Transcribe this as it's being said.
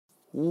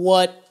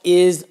What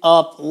is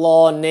up,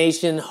 Law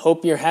Nation?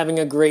 Hope you're having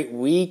a great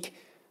week.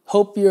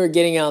 Hope you're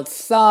getting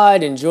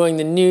outside, enjoying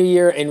the new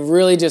year, and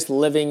really just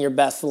living your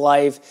best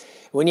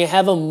life. When you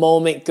have a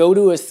moment, go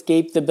to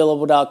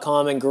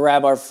escapethebillable.com and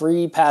grab our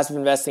free passive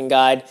investing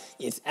guide.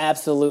 It's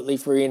absolutely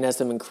free and has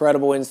some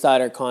incredible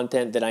insider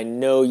content that I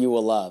know you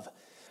will love.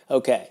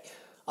 Okay,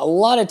 a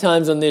lot of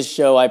times on this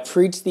show, I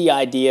preach the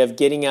idea of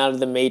getting out of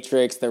the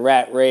matrix, the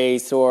rat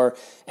race, or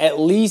at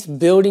least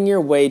building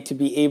your way to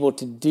be able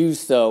to do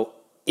so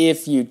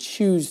if you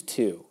choose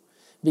to,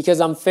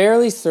 because I'm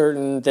fairly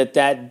certain that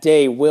that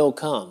day will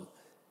come.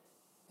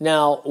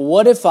 Now,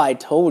 what if I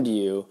told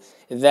you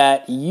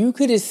that you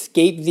could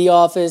escape the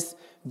office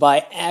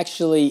by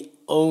actually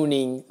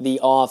owning the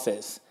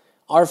office?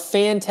 Our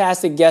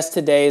fantastic guest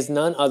today is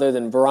none other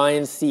than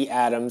Brian C.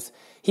 Adams.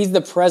 He's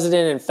the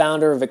president and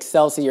founder of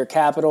Excelsior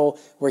Capital,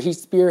 where he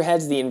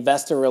spearheads the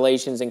investor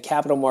relations and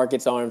capital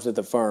markets arms of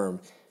the firm.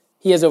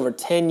 He has over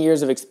 10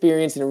 years of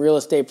experience in real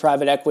estate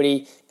private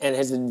equity and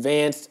has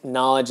advanced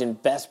knowledge and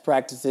best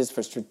practices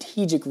for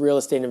strategic real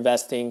estate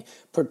investing,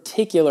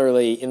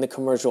 particularly in the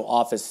commercial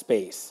office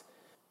space.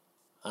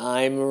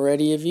 I'm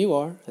ready if you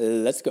are.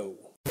 Let's go.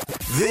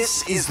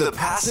 This is the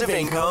Passive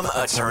Income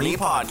Attorney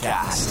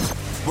Podcast,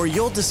 where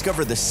you'll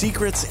discover the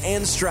secrets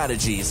and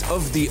strategies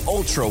of the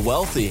ultra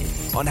wealthy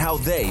on how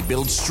they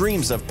build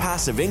streams of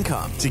passive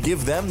income to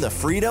give them the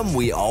freedom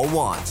we all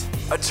want.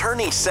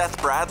 Attorney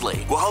Seth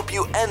Bradley will help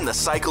you end the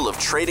cycle of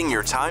trading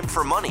your time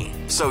for money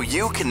so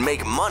you can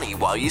make money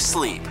while you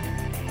sleep.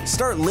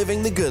 Start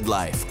living the good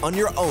life on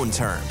your own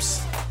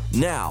terms.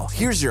 Now,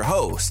 here's your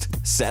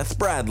host, Seth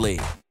Bradley.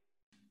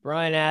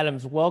 Brian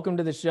Adams, welcome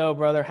to the show,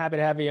 brother. Happy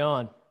to have you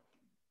on.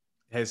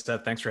 Hey,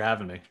 Seth, thanks for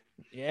having me.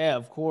 Yeah,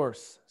 of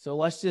course. So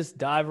let's just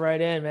dive right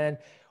in, man.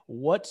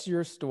 What's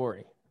your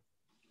story?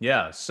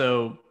 Yeah,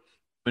 so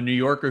a New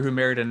Yorker who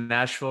married a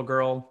Nashville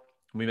girl.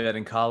 We met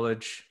in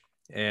college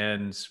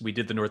and we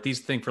did the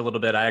Northeast thing for a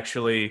little bit. I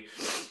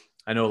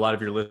know a lot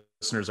of your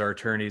listeners are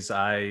attorneys.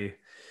 I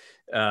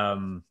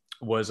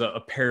was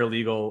a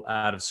paralegal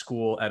out of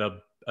school at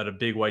a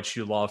big white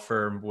shoe law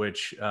firm,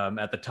 which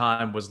at the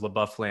time was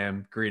LaBeouf,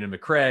 Lamb, Green and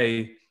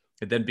McRae.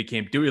 It then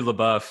became Dewey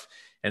LaBeouf.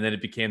 And then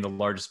it became the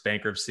largest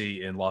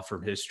bankruptcy in law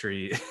firm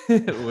history,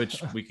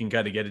 which we can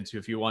kind of get into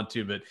if you want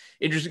to, but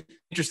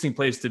interesting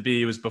place to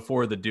be. It was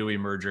before the Dewey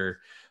merger.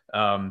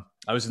 I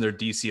was in their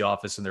DC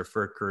office in their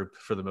FERC group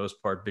for the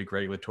most part, big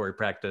regulatory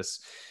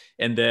practice.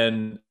 And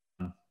then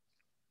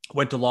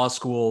went to law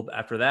school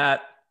after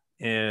that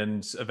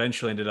and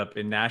eventually ended up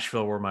in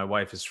Nashville, where my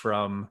wife is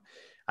from.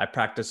 I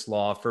practiced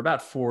law for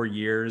about 4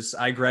 years.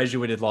 I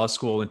graduated law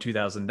school in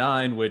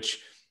 2009, which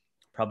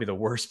probably the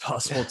worst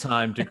possible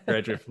time to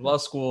graduate from law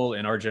school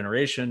in our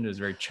generation. It was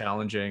very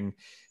challenging.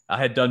 I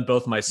had done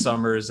both my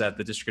summers at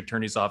the district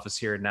attorney's office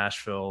here in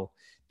Nashville,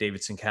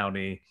 Davidson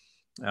County.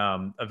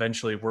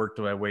 Eventually worked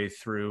my way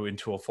through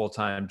into a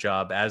full-time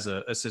job as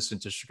an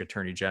assistant district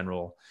attorney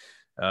general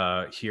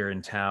here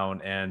in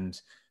town.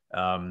 And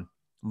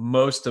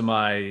most of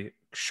my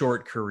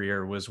short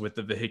career was with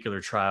the vehicular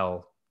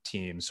trial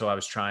team. So I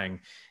was trying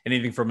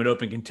anything from an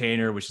open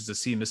container, which is a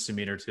C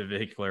misdemeanor, to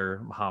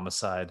vehicular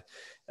homicide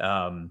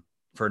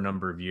for a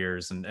number of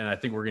years. And I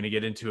think we're going to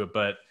get into it,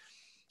 but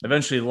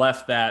eventually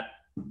left that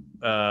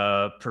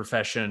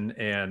profession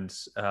and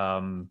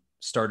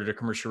started a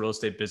commercial real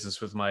estate business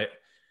with my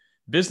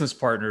business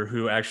partner,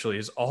 who actually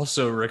is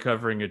also a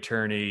recovering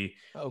attorney.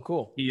 Oh,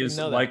 cool. He is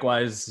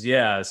likewise.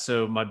 Yeah.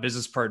 So my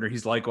business partner,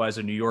 he's likewise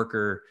a New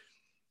Yorker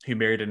who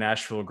married a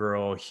Nashville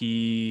girl.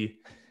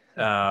 He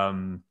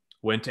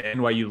went to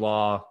NYU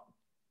Law,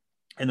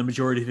 and the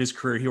majority of his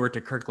career, he worked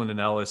at Kirkland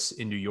 & Ellis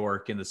in New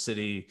York, in the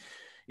city,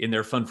 in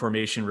their fund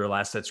formation real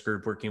assets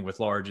group, working with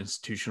large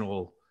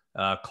institutional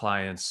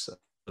clients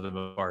for the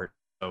most part.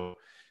 So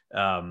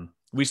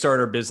we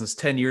started our business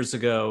 10 years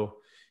ago.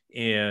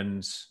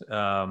 And,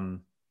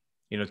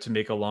 to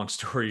make a long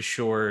story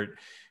short,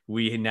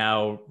 we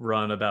now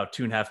run about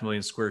 2.5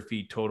 million square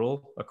feet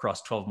total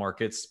across 12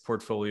 markets.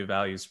 Portfolio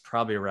values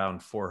probably around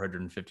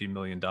 $450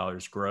 million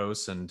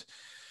gross. And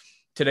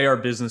today, our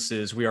business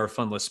is, we are a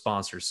fundless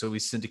sponsor. So we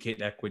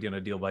syndicate equity on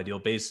a deal-by-deal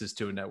basis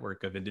to a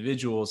network of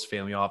individuals,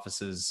 family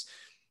offices,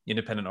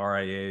 independent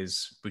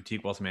RIAs,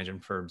 boutique wealth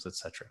management firms, et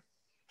cetera.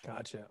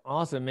 Gotcha.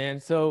 Awesome, man.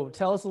 So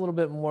tell us a little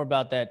bit more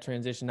about that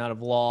transition out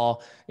of law.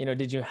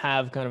 Did you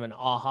have kind of an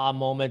aha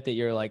moment that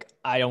you're like,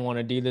 I don't want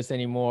to do this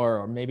anymore,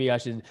 or maybe I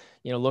should,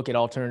 look at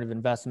alternative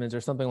investments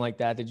or something like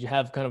that? Did you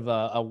have kind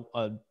of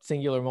a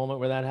singular moment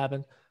where that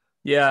happened?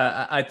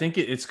 Yeah, I think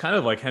it's kind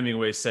of like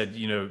Hemingway said,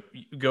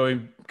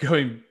 going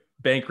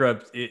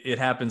bankrupt, it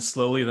happened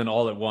slowly, then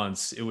all at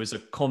once. It was a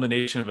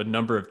culmination of a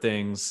number of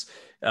things.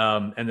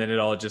 And then it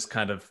all just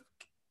kind of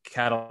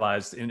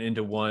catalyzed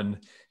into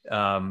one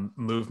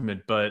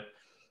movement. But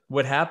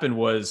what happened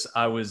was,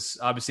 I was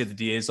obviously at the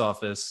DA's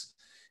office,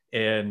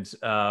 and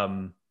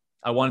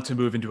I wanted to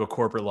move into a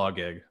corporate law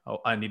gig.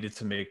 I needed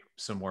to make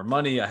some more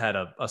money. I had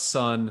a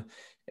son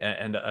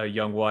and a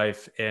young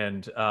wife,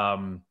 and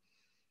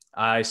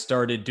I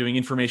started doing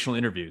informational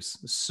interviews.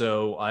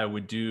 So I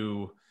would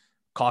do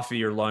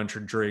coffee or lunch or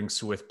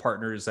drinks with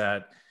partners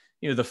at,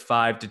 the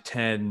 5 to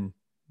 10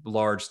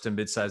 large to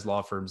mid-sized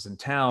law firms in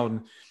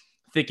town,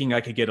 thinking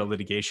I could get a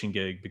litigation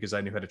gig because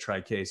I knew how to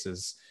try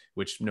cases,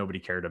 which nobody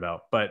cared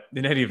about. But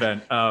in any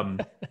event,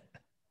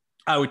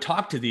 I would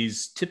talk to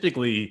these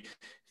typically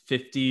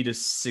 50 to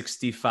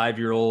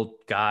 65-year-old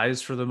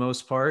guys for the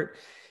most part,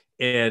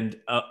 and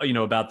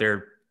about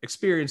their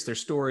experience, their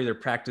story, their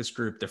practice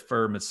group, their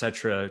firm,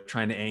 etc.,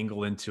 trying to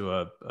angle into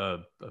a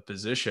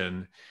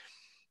position.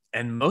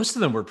 And most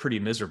of them were pretty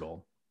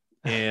miserable.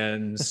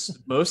 And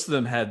most of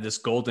them had this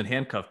golden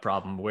handcuff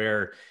problem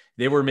where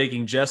they were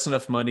making just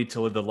enough money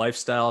to live the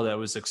lifestyle that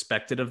was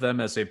expected of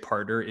them as a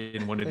partner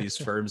in one of these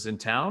firms in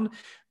town,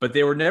 but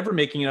they were never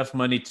making enough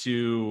money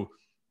to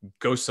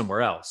go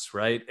somewhere else,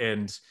 right?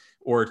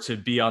 Or to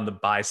be on the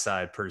buy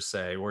side per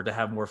se, or to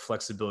have more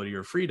flexibility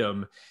or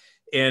freedom.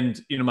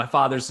 And, my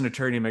father's an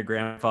attorney, my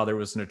grandfather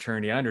was an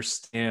attorney. I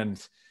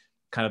understand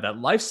kind of that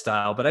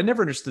lifestyle, but I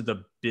never understood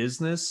the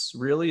business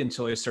really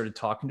until I started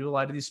talking to a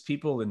lot of these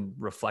people and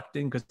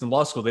reflecting, because in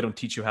law school, they don't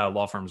teach you how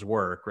law firms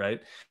work,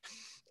 right?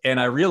 And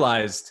I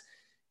realized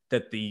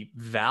that the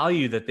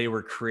value that they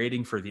were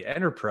creating for the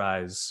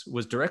enterprise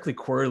was directly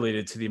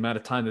correlated to the amount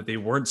of time that they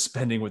weren't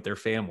spending with their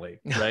family,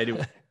 right? It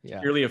was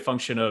purely a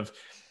function of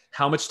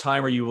how much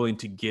time are you willing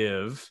to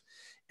give,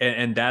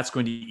 and that's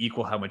going to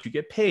equal how much you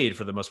get paid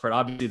for the most part.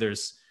 Obviously,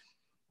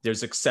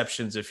 there's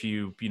exceptions if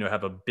you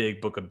have a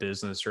big book of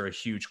business or a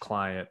huge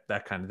client,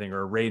 that kind of thing,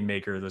 or a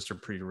rainmaker. Those are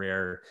pretty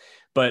rare.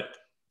 But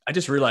I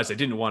just realized I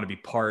didn't want to be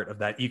part of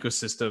that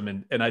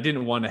ecosystem, and I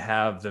didn't want to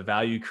have the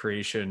value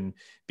creation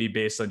be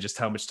based on just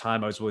how much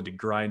time I was willing to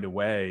grind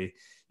away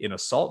in a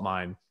salt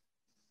mine.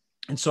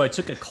 And so I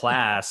took a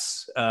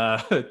class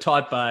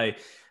taught by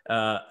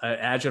an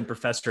adjunct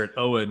professor at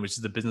Owen, which is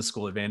the business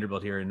school at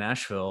Vanderbilt here in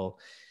Nashville.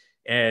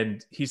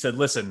 And he said,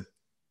 listen,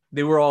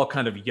 they were all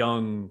kind of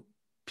young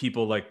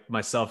people like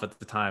myself at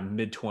the time,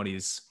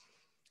 mid-20s.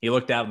 He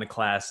looked out in the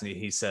class and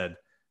he said,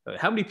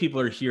 how many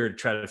people are here to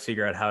try to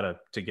figure out how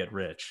to get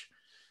rich?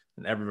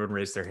 And everyone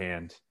raised their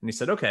hand. And he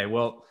said, okay,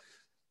 well,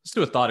 let's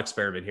do a thought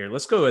experiment here.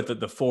 Let's go with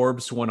the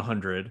Forbes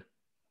 100.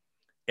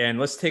 And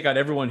let's take out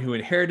everyone who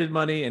inherited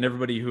money and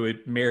everybody who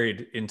had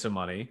married into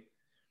money.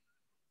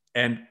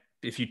 And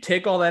if you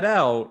take all that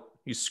out,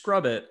 you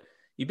scrub it,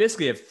 you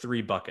basically have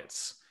 3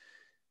 buckets.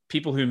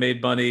 People who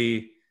made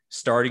money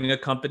starting a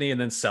company and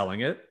then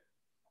selling it.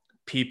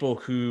 People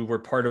who were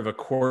part of a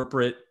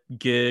corporate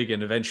gig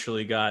and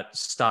eventually got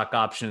stock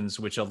options,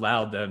 which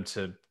allowed them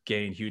to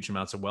gain huge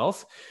amounts of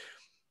wealth.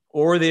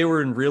 Or they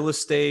were in real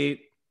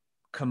estate,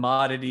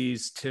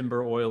 commodities,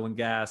 timber, oil and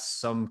gas,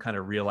 some kind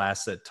of real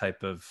asset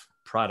type of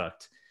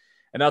product.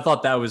 And I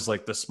thought that was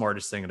like the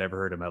smartest thing I'd ever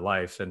heard in my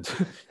life. And,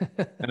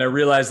 and I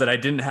realized that I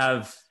didn't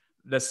have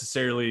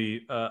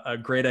necessarily a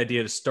great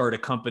idea to start a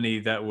company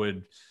that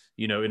would,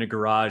 in a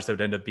garage that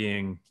would end up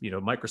being,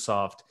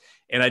 Microsoft.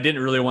 And I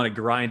didn't really want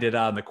to grind it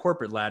on the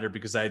corporate ladder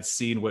because I had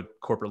seen what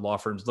corporate law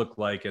firms looked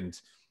like and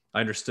I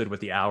understood what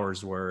the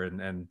hours were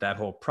and that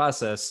whole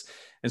process.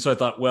 And so I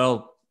thought,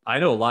 well, I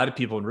know a lot of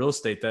people in real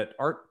estate that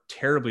aren't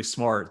terribly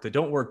smart, that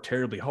don't work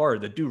terribly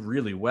hard, that do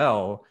really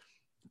well,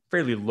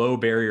 fairly low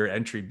barrier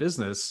entry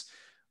business.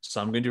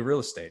 So I'm going to do real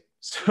estate.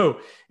 So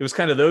it was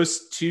kind of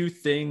those 2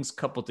 things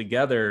coupled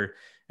together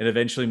and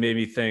eventually made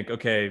me think,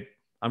 okay,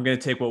 I'm going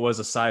to take what was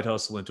a side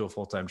hustle into a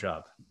full-time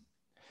job.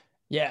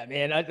 Yeah,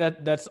 man,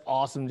 that's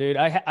awesome, dude.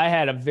 I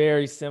had a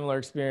very similar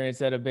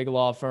experience at a big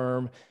law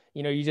firm.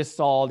 You just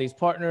saw all these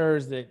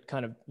partners that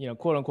kind of,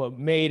 quote unquote,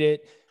 made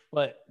it,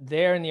 but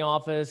they're in the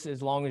office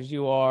as long as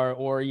you are,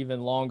 or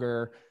even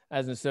longer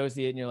as an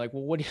associate. And you're like,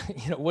 well,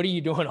 what are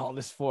you doing all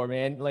this for,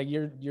 man? Like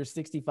you're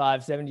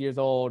 65, 70 years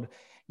old.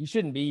 You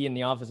shouldn't be in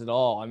the office at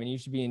all. I mean, you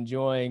should be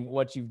enjoying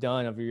what you've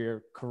done of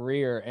your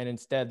career. And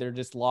instead they're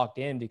just locked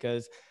in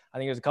because I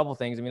think there's a couple of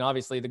things. I mean,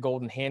 obviously the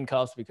golden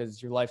handcuffs,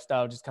 because your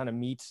lifestyle just kind of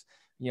meets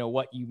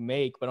what you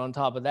make. But on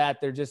top of that,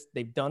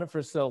 they've done it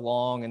for so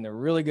long and they're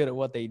really good at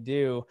what they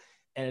do.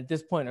 And at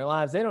this point in their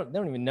lives, they don't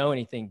even know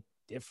anything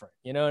different.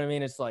 You know what I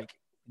mean? It's like,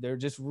 they're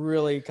just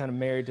really kind of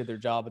married to their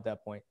job at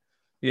that point.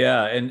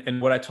 Yeah.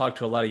 And what I talk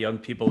to a lot of young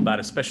people about,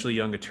 especially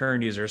young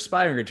attorneys or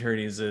aspiring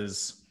attorneys,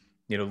 is,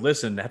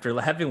 listen,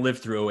 after having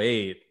lived through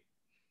 '08,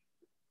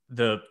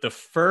 the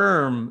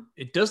firm,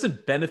 it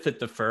doesn't benefit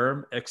the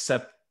firm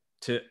except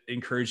to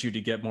encourage you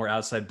to get more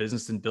outside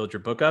business and build your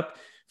book up,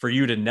 for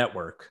you to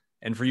network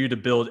and for you to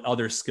build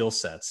other skill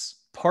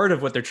sets. Part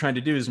of what they're trying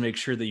to do is make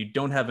sure that you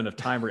don't have enough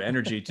time or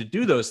energy to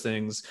do those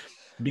things,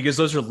 because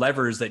those are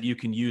levers that you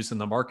can use in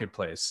the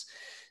marketplace.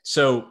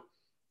 So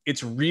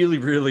it's really,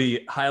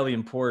 really highly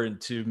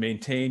important to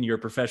maintain your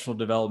professional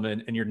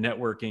development and your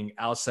networking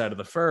outside of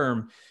the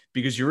firm,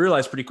 because you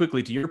realize pretty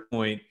quickly, to your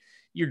point,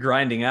 you're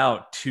grinding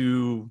out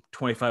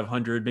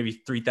 2,500, maybe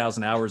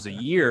 3,000 hours a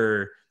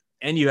year,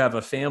 and you have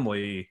a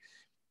family.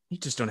 You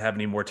just don't have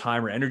any more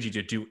time or energy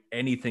to do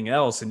anything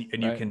else. And you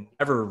can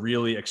never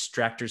really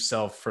extract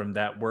yourself from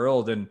that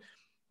world. And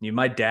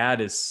my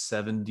dad is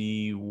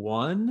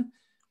 71.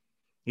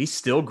 He's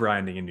still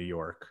grinding in New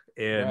York.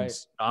 And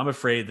I'm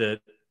afraid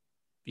that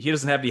he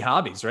doesn't have any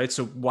hobbies, right?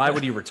 So why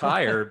would he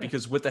retire?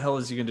 Because what the hell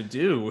is he going to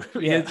do?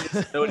 He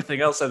doesn't know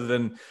anything else other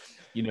than,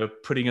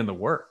 putting in the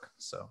work.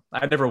 So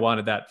I never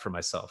wanted that for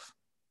myself.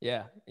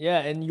 Yeah. Yeah.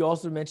 And you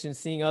also mentioned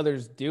seeing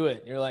others do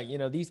it. You're like,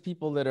 these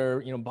people that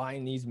are,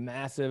 buying these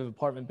massive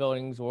apartment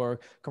buildings or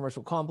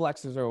commercial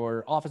complexes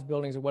or office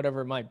buildings or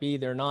whatever it might be,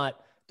 they're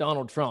not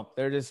Donald Trump.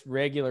 They're just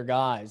regular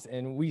guys.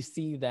 And we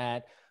see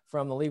that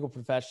from the legal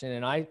profession.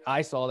 And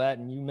I saw that,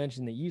 and you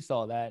mentioned that you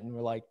saw that, and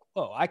we're like,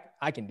 oh,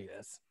 I can do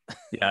this.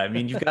 Yeah. I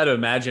mean, you've got to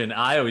imagine,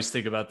 I always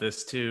think about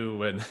this too,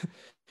 when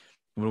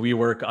we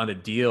work on a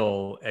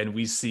deal and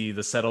we see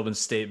the settlement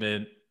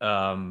statement,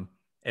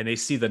 and they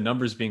see the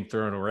numbers being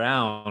thrown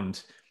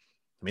around.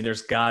 I mean,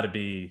 there's got to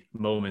be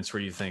moments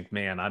where you think,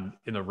 man, I'm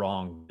in the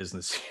wrong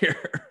business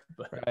here.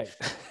 But, right.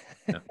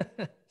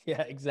 Yeah.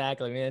 Yeah,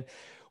 exactly, man.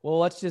 Well,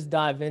 let's just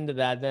dive into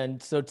that then.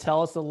 So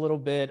tell us a little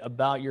bit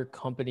about your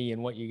company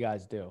and what you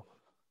guys do.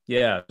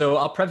 Yeah. So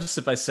I'll preface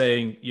it by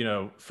saying,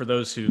 for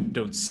those who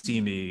don't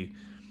see me,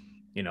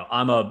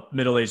 I'm a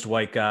middle-aged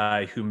white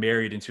guy who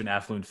married into an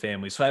affluent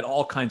family. So I had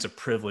all kinds of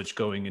privilege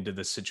going into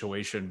this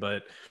situation,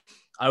 but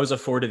I was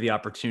afforded the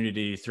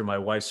opportunity through my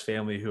wife's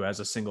family, who has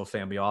a single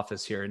family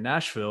office here in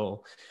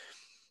Nashville,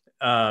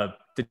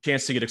 the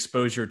chance to get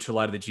exposure to a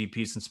lot of the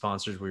GPs and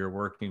sponsors we were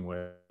working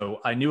with. So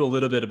I knew a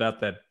little bit about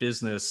that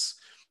business.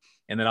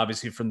 And then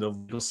obviously from the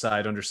legal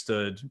side,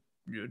 understood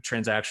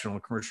transactional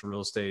and commercial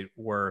real estate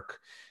work,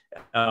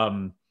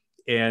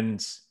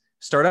 and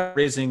started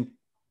raising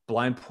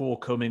blind pool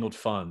commingled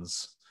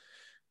funds,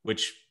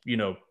 which,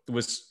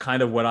 was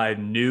kind of what I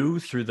knew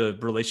through the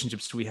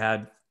relationships we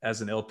had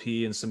as an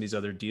LP and some of these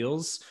other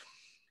deals.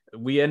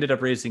 We ended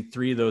up raising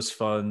 3 of those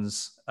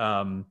funds.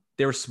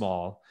 They were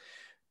small,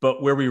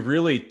 but where we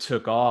really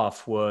took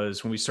off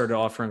was when we started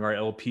offering our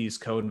LPs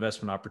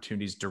co-investment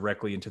opportunities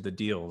directly into the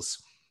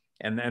deals.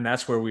 And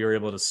that's where we were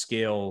able to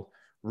scale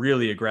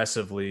really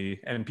aggressively,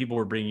 and people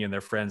were bringing in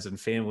their friends and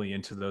family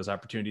into those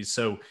opportunities.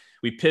 So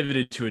we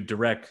pivoted to a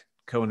direct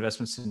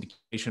co-investment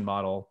syndication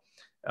model,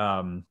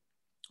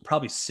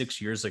 probably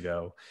 6 years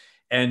ago.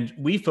 And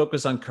we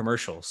focus on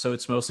commercial. So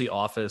it's mostly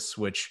office,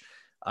 which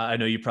I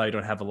know you probably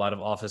don't have a lot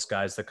of office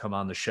guys that come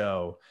on the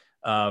show.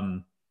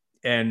 And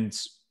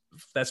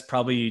that's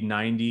probably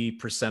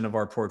 90% of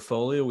our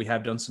portfolio. We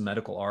have done some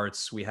medical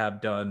arts. We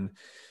have done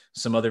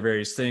some other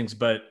various things.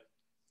 But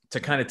to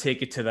kind of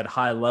take it to that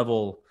high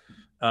level,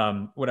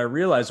 what I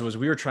realized was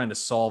we were trying to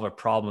solve a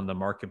problem in the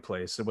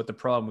marketplace. And what the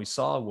problem we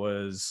saw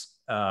was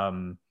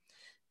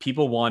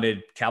people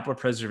wanted capital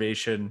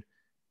preservation,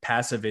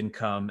 passive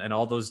income, and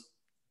all those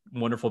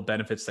wonderful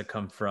benefits that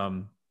come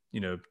from,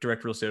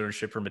 direct real estate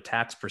ownership from a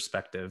tax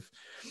perspective.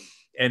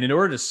 And in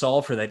order to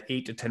solve for that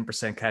 8 to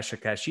 10% cash to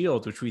cash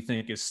yield, which we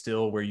think is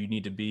still where you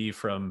need to be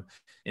from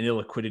an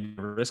illiquidity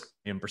risk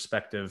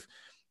perspective,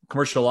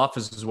 commercial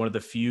office is one of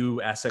the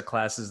few asset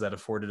classes that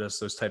afforded us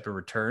those type of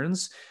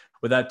returns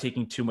without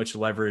taking too much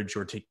leverage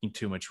or taking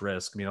too much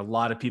risk. I mean, a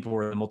lot of people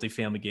were in the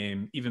multifamily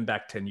game, even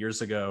back 10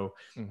 years ago,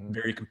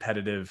 very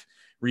competitive.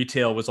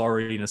 Retail was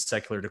already in a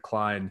secular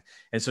decline.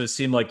 And so it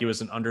seemed like it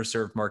was an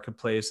underserved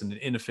marketplace and an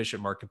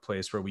inefficient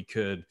marketplace where we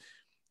could,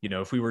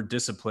 if we were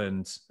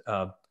disciplined,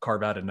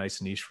 carve out a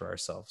nice niche for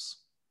ourselves.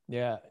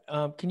 Yeah.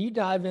 Can you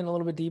dive in a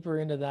little bit deeper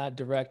into that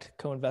direct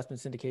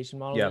co-investment syndication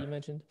model that you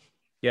mentioned?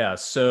 Yeah.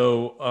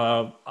 So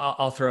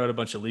I'll throw out a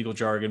bunch of legal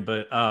jargon,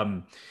 but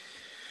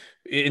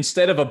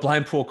instead of a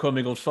blind pool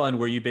commingled fund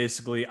where you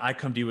basically, I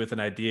come to you with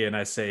an idea and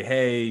I say,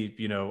 hey,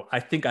 I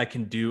think I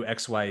can do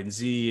X, Y, and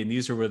Z, and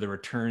these are where the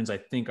returns I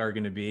think are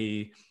going to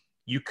be.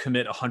 You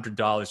commit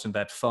 $100 in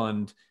that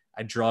fund.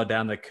 I draw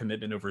down that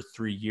commitment over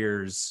 3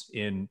 years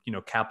in,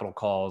 capital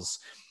calls.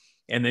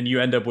 And then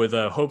you end up with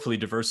a hopefully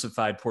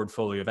diversified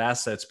portfolio of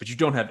assets, but you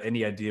don't have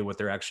any idea what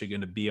they're actually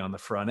going to be on the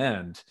front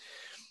end.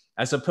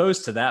 As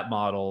opposed to that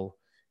model,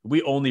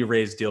 we only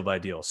raise deal by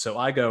deal. So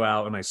I go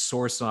out and I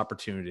source an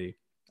opportunity.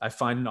 I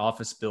find an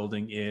office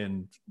building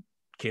in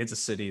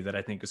Kansas City that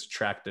I think is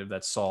attractive,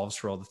 that solves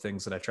for all the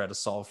things that I try to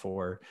solve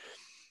for.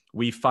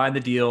 We find the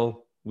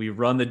deal, we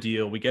run the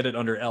deal, we get it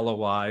under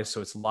LOI,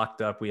 so it's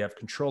locked up, we have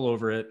control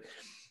over it.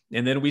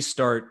 And then we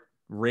start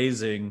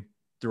raising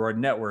through our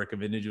network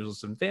of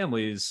individuals and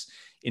families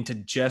into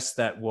just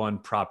that one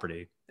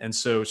property. And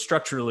so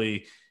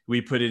structurally, we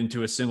put it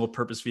into a single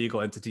purpose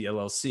vehicle entity,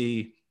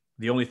 LLC.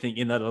 The only thing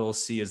in that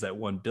LLC is that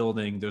one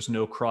building. There's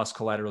no cross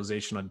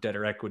collateralization on debt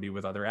or equity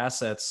with other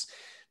assets.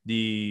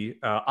 The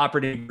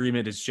operating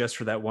agreement is just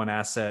for that one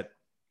asset.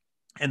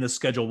 And the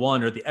Schedule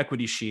 1 or the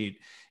equity sheet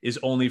is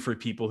only for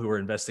people who are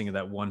investing in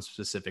that one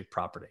specific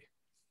property.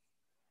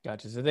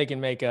 Gotcha. So they can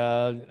make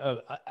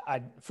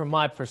from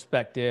my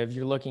perspective,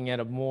 you're looking at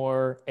a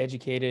more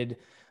educated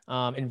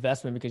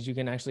investment because you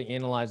can actually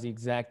analyze the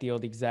exact deal,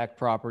 the exact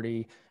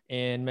property,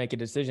 and make a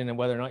decision on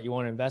whether or not you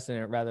want to invest in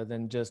it rather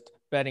than just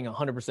betting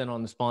 100%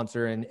 on the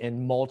sponsor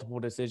and multiple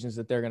decisions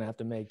that they're going to have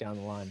to make down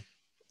the line.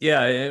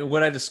 Yeah.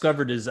 What I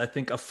discovered is I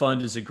think a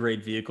fund is a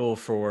great vehicle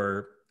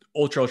for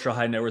ultra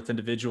high net worth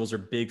individuals or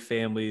big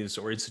families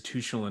or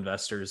institutional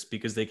investors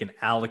because they can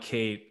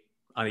allocate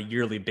on a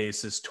yearly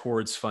basis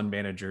towards fund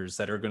managers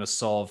that are going to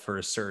solve for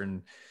a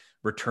certain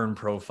return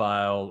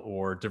profile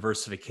or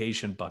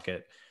diversification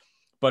bucket.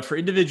 But for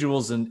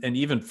individuals and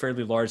even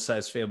fairly large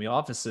size family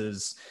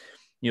offices,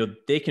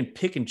 they can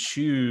pick and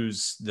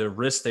choose the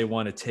risk they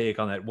want to take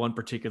on that one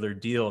particular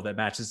deal that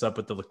matches up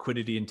with the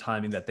liquidity and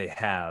timing that they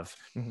have.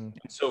 Mm-hmm.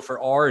 And so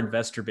for our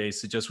investor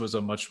base, it just was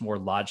a much more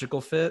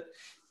logical fit.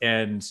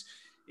 And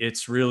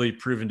it's really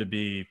proven to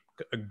be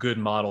a good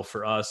model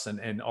for us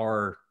and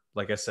our,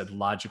 like I said,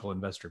 logical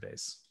investor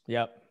base.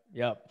 Yep.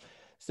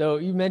 So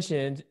you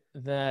mentioned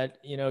that,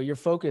 you're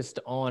focused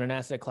on an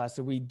asset class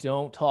that we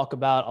don't talk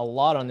about a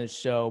lot on this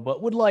show,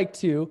 but would like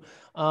to,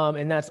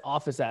 and that's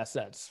office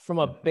assets. From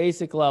a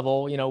basic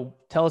level,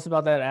 tell us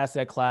about that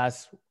asset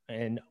class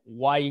and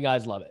why you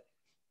guys love it.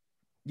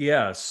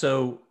 Yeah.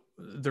 So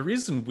the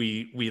reason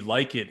we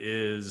like it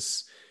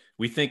is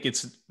we think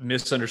it's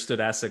misunderstood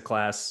asset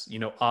class.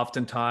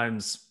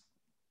 Oftentimes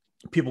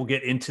people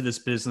get into this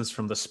business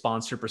from the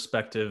sponsor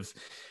perspective.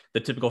 The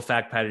typical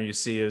fact pattern you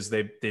see is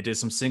they did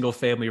some single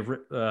family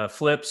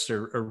flips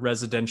or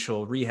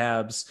residential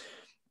rehabs.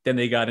 Then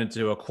they got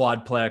into a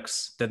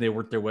quadplex. Then they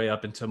worked their way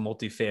up into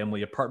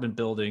multifamily apartment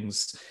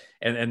buildings.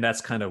 And that's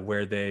kind of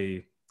where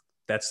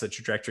that's the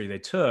trajectory they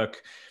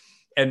took.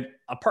 And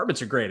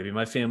apartments are great. I mean,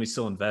 my family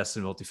still invests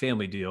in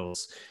multifamily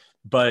deals,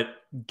 but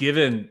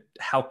given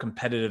how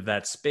competitive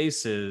that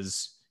space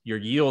is, your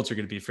yields are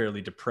going to be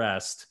fairly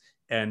depressed.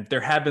 And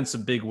there have been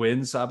some big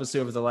wins,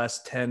 obviously, over the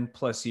last 10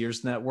 plus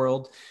years in that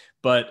world.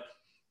 But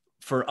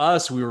for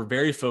us, we were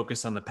very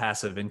focused on the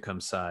passive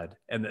income side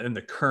and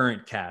the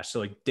current cash.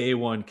 So like day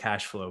one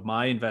cash flow.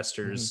 My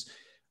investors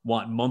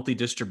want monthly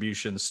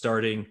distributions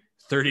starting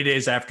 30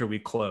 days after we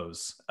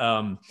close.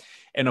 And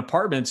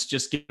apartments,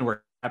 just given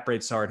where cap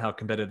rates are and how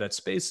competitive that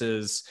space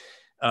is,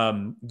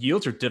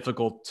 yields are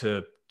difficult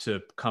to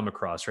come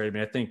across, right? I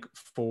mean, I think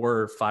 4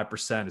 or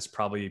 5% is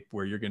probably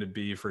where you're going to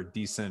be for a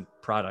decent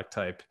product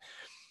type.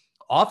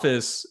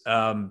 Office,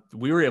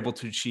 we were able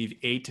to achieve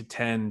 8 to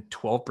 10,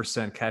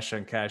 12% cash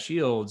on cash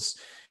yields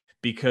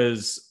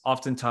because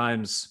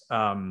oftentimes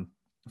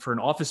for an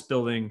office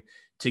building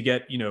to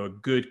get, a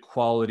good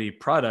quality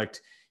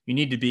product, you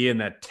need to be in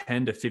that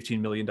 $10 to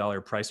 $15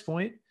 million price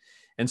point.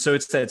 And so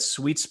it's that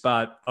sweet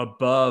spot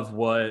above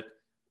what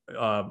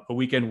a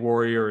weekend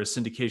warrior or a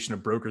syndication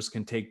of brokers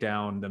can take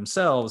down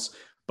themselves,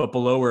 but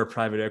below where a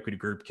private equity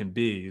group can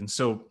be. And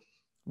so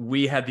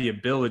we had the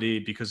ability,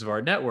 because of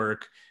our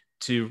network,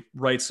 to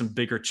write some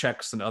bigger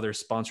checks than other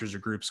sponsors or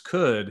groups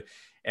could.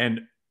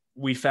 And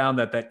we found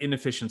that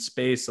inefficient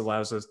space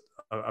allows us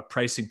a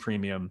pricing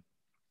premium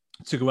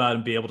to go out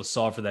and be able to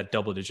solve for that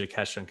double-digit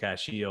cash on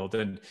cash yield.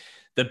 And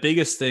the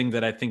biggest thing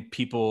that I think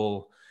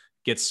people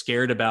get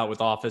scared about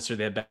with office or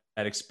they have bad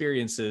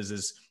experiences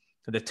is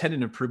the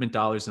tenant improvement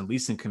dollars and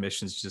leasing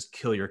commissions just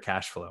kill your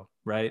cash flow,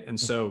 right? And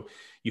so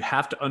you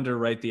have to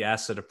underwrite the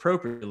asset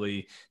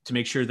appropriately to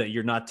make sure that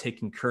you're not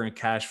taking current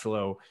cash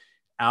flow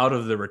out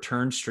of the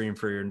return stream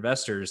for your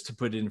investors to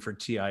put in for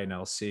TI and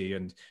LC.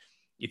 And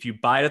if you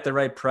buy it at the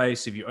right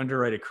price, if you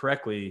underwrite it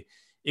correctly,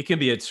 it can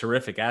be a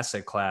terrific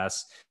asset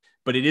class,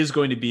 but it is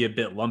going to be a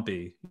bit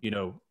lumpy.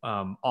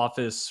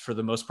 Office, for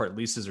the most part,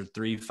 leases are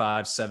 3,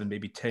 5, 7,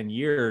 maybe 10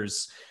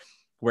 years,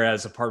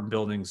 whereas apartment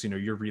buildings,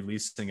 you're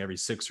releasing every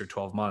 6 or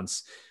 12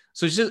 months.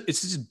 So it's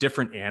just a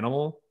different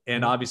animal.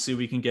 And obviously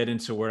we can get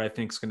into what I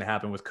think is going to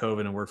happen with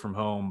COVID and work from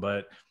home,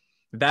 but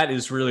that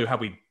is really how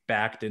we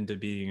backed into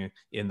being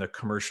in the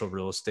commercial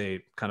real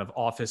estate kind of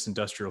office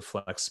industrial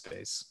flex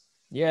space.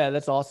 Yeah,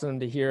 that's awesome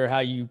to hear how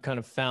you kind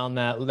of found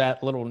that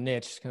little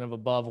niche kind of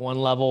above one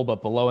level,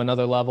 but below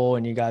another level,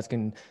 and you guys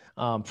can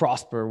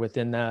prosper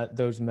within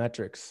those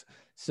metrics.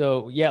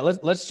 So yeah,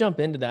 let's jump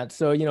into that.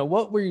 So,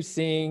 what were you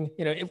seeing,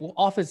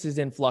 office is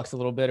in flux a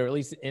little bit, or at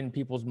least in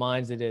people's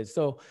minds it is.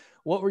 So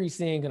what were you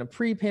seeing kind of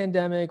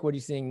pre-pandemic? What are you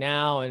seeing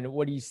now? And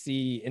what do you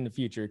see in the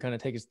future? Kind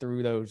of take us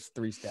through those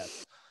 3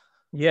 steps.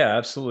 Yeah,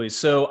 absolutely.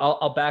 So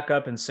I'll back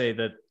up and say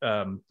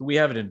that we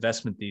have an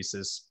investment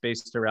thesis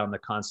based around the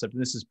concept,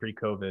 and this is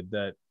pre-COVID,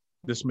 that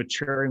this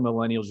maturing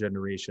millennial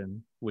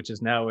generation, which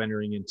is now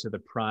entering into the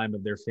prime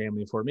of their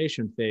family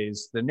formation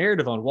phase, the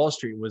narrative on Wall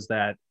Street was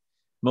that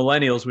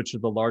millennials, which are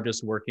the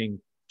largest working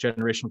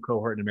generational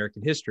cohort in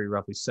American history,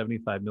 roughly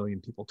 75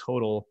 million people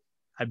total.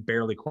 I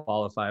barely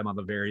qualify. I'm on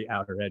the very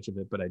outer edge of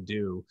it, but I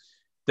do.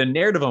 The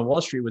narrative on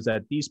Wall Street was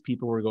that these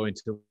people were going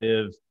to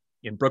live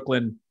in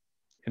Brooklyn,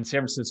 in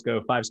San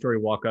Francisco, 5-story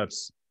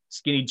walk-ups,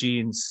 skinny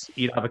jeans,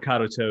 eat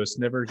avocado toast,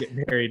 never get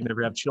married,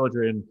 never have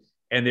children,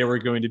 and they were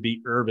going to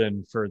be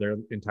urban for their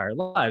entire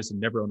lives and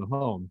never own a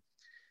home.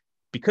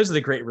 Because of the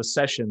Great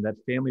Recession, that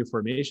family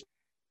formation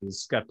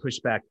got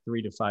pushed back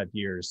 3 to 5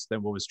 years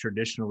than what was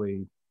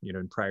traditionally,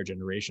 in prior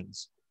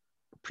generations.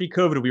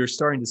 Pre-COVID, we were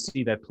starting to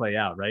see that play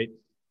out, right?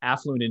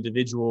 Affluent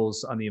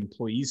individuals on the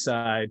employee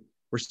side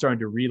were starting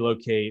to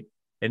relocate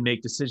and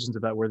make decisions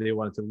about where they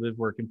wanted to live,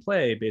 work, and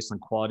play based on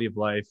quality of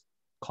life,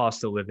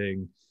 cost of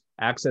living,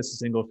 access to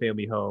single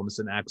family homes,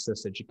 and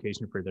access to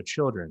education for their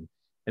children.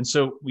 And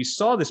so we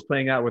saw this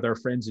playing out with our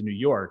friends in New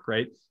York,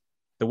 right?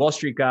 the Wall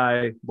Street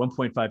guy,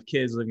 1.5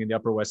 kids living in the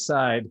Upper West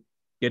Side,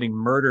 getting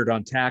murdered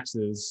on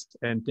taxes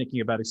and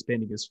thinking about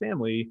expanding his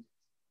family,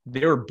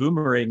 they were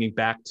boomeranging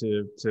back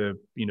to the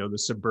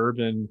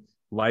suburban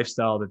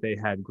lifestyle that they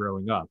had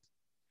growing up.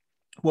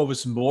 What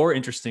was more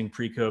interesting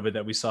pre-COVID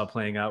that we saw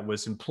playing out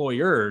was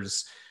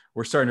employers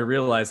were starting to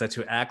realize that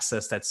to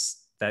access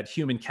that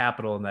human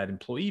capital and that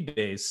employee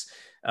base,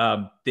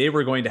 they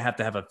were going to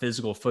have a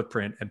physical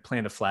footprint and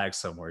plant a flag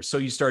somewhere. So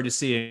you started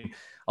seeing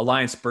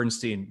Alliance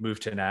Bernstein move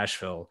to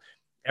Nashville.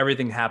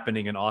 Everything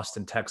happening in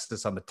Austin,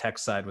 Texas on the tech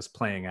side was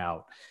playing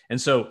out. And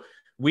so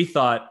we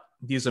thought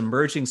these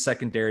emerging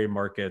secondary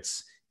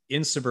markets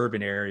in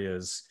suburban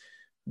areas,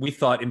 we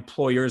thought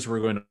employers were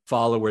going to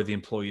follow where the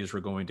employees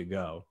were going to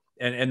go.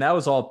 And that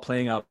was all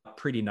playing out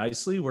pretty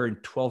nicely. We're in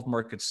 12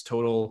 markets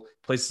total,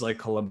 places like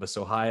Columbus,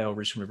 Ohio,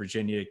 Richmond,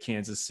 Virginia,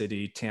 Kansas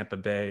City, Tampa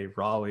Bay,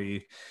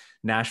 Raleigh,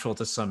 Nashville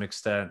to some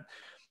extent.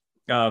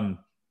 In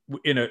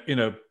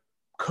a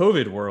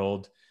COVID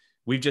world,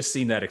 we've just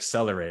seen that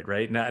accelerate,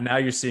 right? Now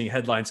you're seeing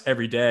headlines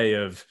every day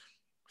of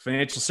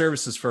financial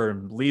services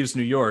firm leaves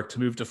New York to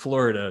move to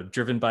Florida,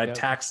 driven by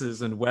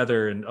taxes and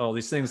weather and all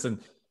these things.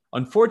 And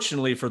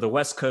unfortunately for the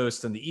West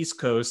Coast and the East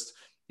Coast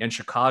and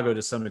Chicago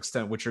to some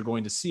extent, what you're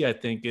going to see, I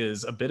think,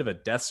 is a bit of a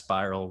death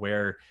spiral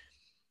where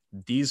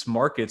these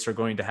markets are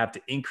going to have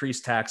to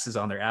increase taxes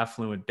on their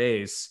affluent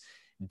base,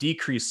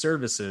 decrease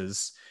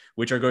services,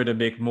 which are going to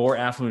make more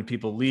affluent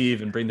people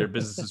leave and bring their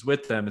businesses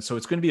with them. And so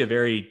it's going to be a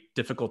very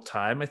difficult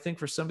time, I think,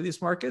 for some of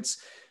these markets.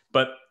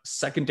 But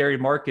secondary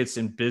markets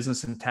in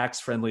business and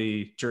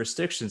tax-friendly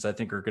jurisdictions, I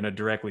think, are going to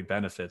directly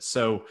benefit.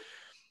 So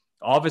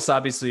office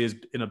obviously is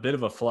in a bit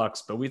of a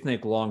flux, but we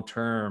think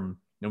long-term,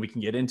 and we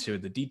can get into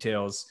the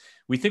details,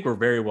 we think we're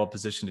very well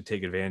positioned to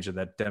take advantage of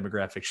that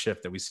demographic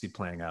shift that we see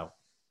playing out.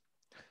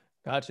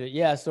 Gotcha.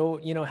 Yeah. So,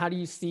 how do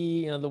you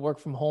see, the work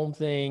from home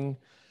thing,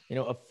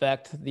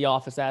 affect the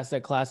office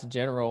asset class in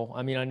general?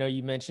 I mean, I know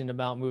you mentioned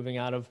about moving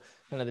out of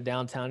kind of the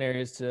downtown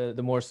areas to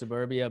the more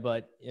suburbia,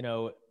 but,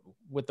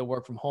 with the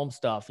work from home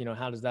stuff,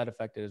 how does that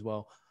affect it as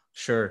well?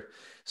 Sure.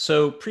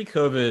 So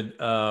pre-COVID,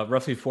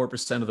 roughly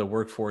 4% of the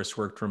workforce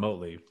worked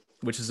remotely,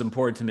 which is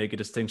important to make a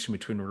distinction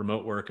between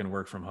remote work and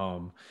work from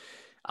home.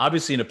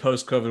 Obviously, in a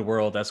post-COVID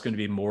world, that's going to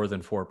be more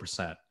than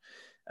 4%.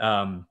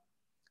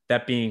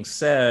 That being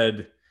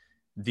said,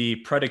 the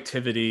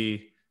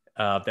productivity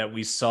that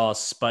we saw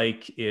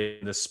spike in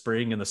the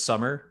spring and the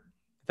summer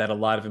that a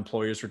lot of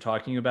employers were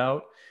talking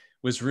about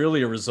was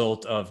really a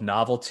result of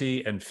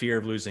novelty and fear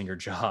of losing your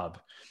job.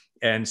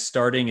 And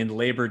starting in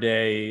Labor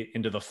Day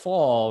into the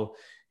fall,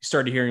 you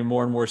started hearing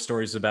more and more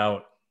stories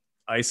about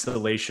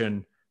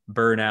isolation,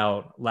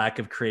 burnout, lack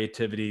of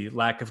creativity,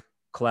 lack of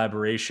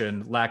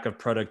collaboration, lack of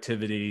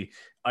productivity,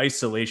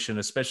 isolation,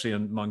 especially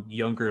among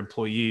younger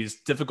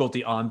employees,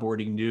 difficulty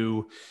onboarding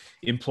new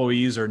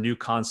employees or new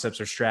concepts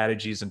or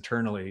strategies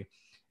internally.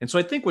 And so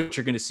I think what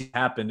you're going to see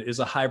happen is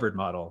a hybrid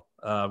model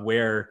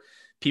where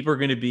people are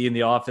going to be in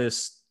the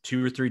office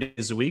 2 or 3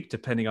 days a week,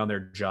 depending on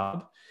their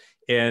job.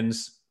 And,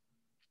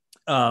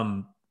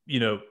 a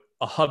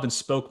hub and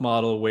spoke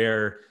model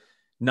where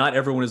not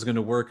everyone is going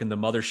to work in the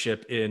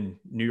mothership in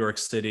New York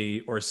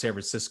City or San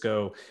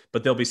Francisco,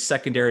 but there'll be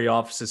secondary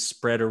offices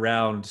spread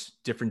around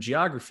different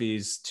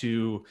geographies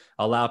to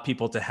allow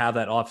people to have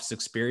that office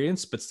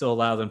experience, but still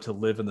allow them to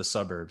live in the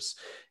suburbs.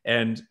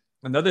 And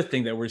another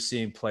thing that we're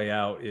seeing play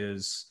out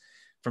is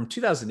from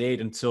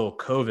 2008 until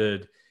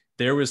COVID,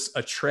 there was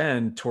a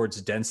trend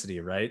towards density,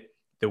 right?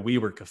 The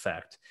WeWork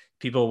effect.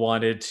 People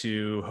wanted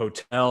to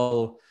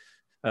hotel,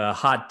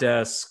 hot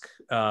desk,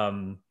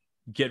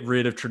 get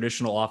rid of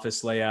traditional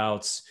office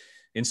layouts.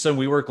 In some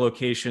WeWork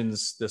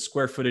locations, the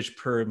square footage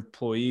per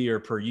employee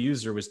or per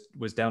user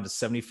was down to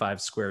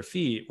 75 square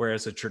feet,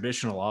 whereas a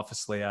traditional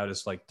office layout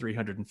is like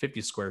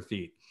 350 square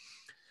feet.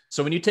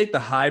 So when you take the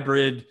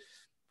hybrid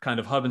kind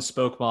of hub and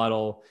spoke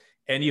model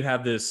and you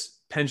have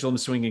this pendulum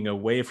swinging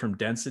away from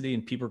density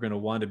and people are going to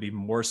want to be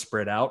more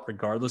spread out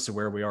regardless of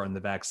where we are in the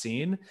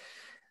vaccine,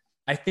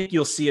 I think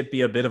you'll see it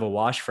be a bit of a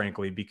wash,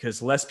 frankly,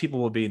 because less people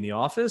will be in the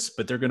office,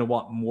 but they're going to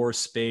want more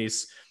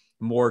space,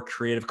 more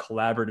creative,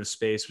 collaborative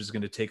space, which is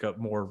going to take up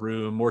more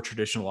room, more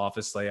traditional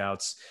office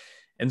layouts.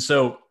 And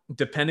so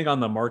depending on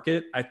the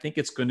market, I think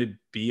it's going to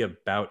be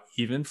about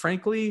even,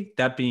 frankly.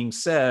 That being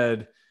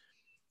said,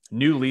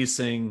 new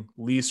leasing,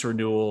 lease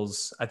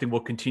renewals, I think will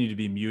continue to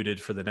be muted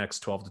for the next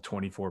 12 to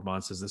 24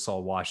 months as this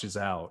all washes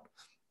out.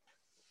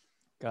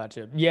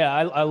 Gotcha. Yeah,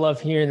 I love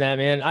hearing that,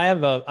 man. I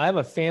have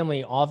a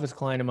family office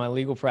client in my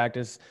legal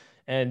practice,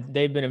 and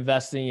they've been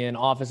investing in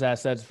office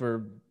assets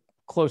for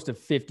close to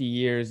 50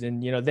 years.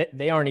 And,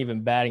 they aren't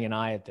even batting an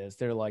eye at this.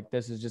 They're like,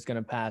 this is just going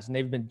to pass. And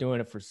they've been doing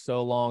it for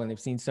so long, and they've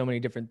seen so many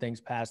different things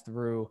pass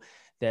through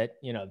that,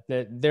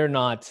 that they're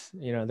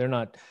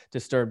not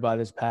disturbed by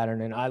this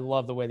pattern. And I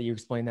love the way that you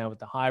explain that with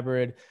the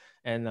hybrid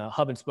and the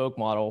hub and spoke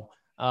model.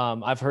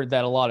 I've heard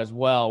that a lot as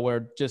well,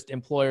 where just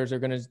employers are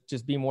going to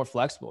just be more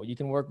flexible. You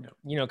can work,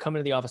 come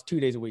into the office 2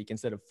 days a week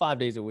instead of 5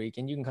 days a week,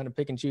 and you can kind of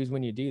pick and choose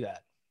when you do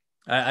that.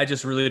 I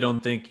just really don't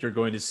think you're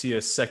going to see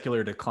a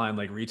secular decline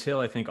like retail.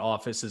 I think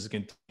office is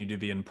going to continue to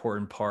be an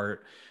important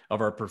part of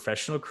our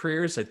professional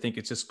careers. I think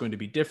it's just going to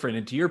be different.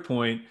 And to your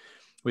point,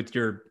 with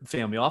your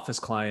family office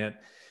client,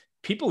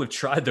 people have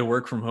tried the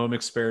work from home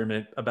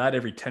experiment about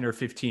every 10 or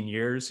 15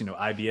 years.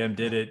 IBM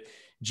did it,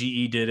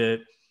 GE did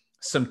it,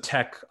 some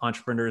tech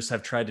entrepreneurs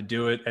have tried to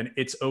do it, and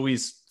it's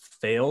always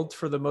failed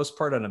for the most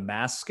part on a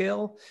mass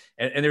scale.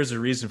 And there's a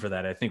reason for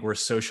that. I think we're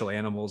social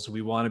animals.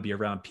 We want to be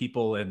around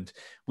people, and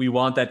we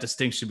want that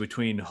distinction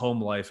between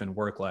home life and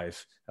work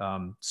life.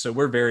 So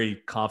we're very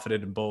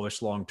confident and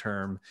bullish long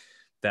term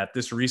that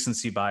this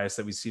recency bias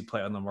that we see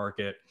play on the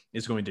market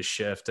is going to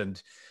shift. And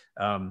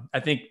I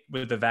think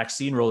with the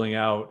vaccine rolling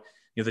out,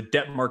 the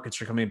debt markets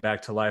are coming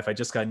back to life. I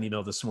just got an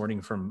email this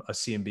morning from a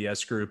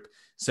CMBS group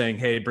saying,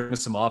 "Hey, bring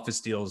us some office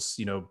deals."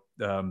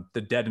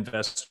 The debt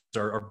investors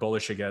are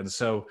bullish again.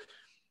 So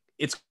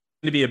it's going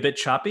to be a bit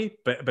choppy,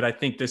 but I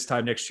think this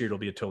time next year it'll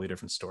be a totally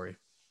different story.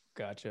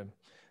 Gotcha.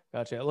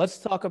 Let's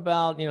talk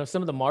about,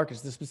 some of the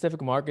markets, the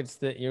specific markets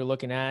that you're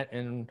looking at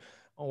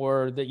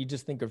or that you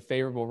just think are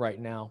favorable right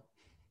now.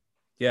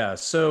 Yeah.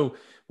 So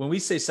when we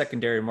say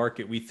secondary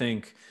market, we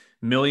think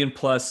million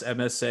plus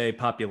MSA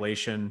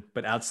population,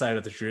 but outside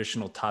of the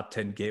traditional top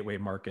 10 gateway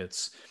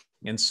markets.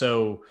 And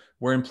so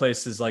we're in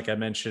places like I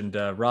mentioned,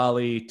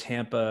 Raleigh,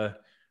 Tampa,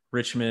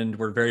 Richmond.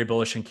 We're very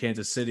bullish in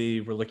Kansas City.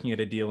 We're looking at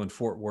a deal in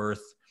Fort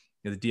Worth,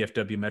 the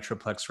DFW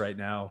Metroplex right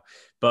now.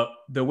 But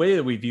the way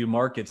that we view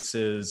markets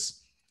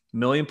is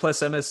million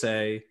plus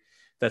MSA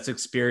that's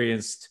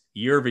experienced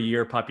year over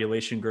year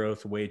population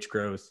growth, wage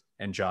growth,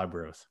 and job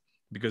growth,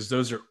 because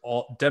those are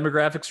all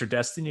demographics are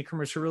destiny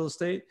commercial real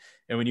estate.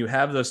 And when you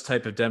have those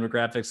type of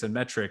demographics and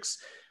metrics,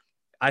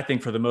 I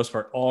think for the most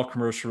part, all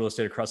commercial real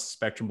estate across the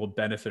spectrum will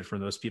benefit from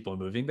those people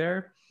moving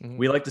there. Mm-hmm.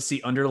 We like to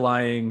see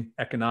underlying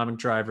economic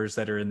drivers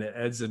that are in the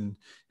eds and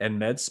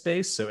med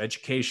space. So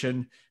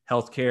education,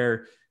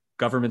 healthcare,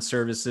 government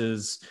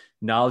services,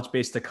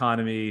 knowledge-based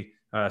economy,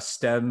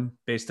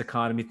 STEM-based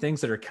economy,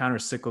 things that are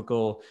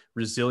counter-cyclical,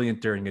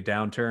 resilient during a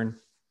downturn.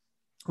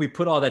 We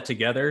put all that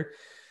together.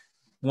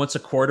 Once a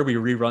quarter, we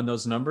rerun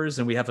those numbers,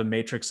 and we have a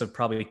matrix of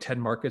probably 10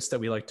 markets that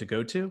we like to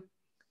go to.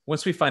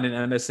 Once we find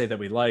an MSA that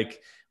we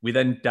like, we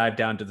then dive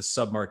down to the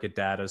submarket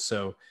data.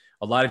 So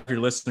a lot of your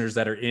listeners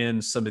that are in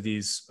some of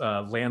these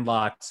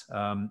landlocked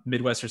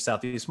Midwest or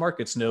Southeast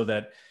markets know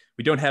that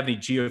we don't have any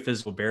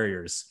geophysical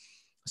barriers.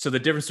 So the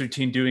difference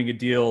between doing a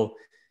deal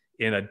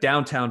in a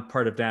downtown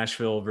part of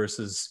Nashville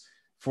versus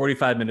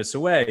 45 minutes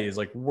away is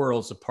like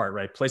worlds apart,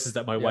 right? Places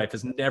that my wife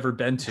has never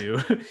been to,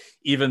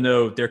 even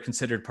though they're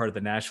considered part of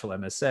the Nashville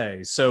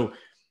MSA. So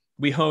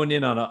we hone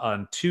in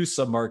on two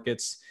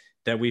submarkets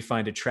that we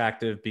find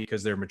attractive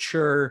because they're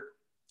mature,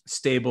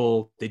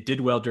 stable, they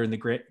did well during the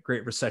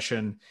Great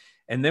Recession.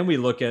 And then we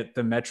look at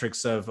the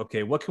metrics of,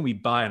 okay, what can we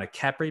buy on a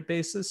cap rate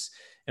basis?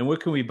 And what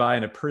can we buy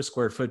on a per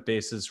square foot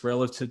basis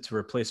relative to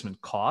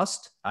replacement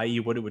cost, i.e.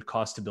 what it would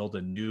cost to build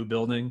a new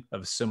building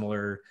of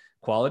similar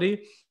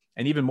quality?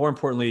 And even more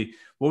importantly,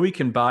 what we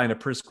can buy on a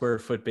per square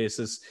foot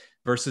basis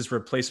versus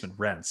replacement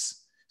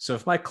rents. So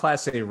if my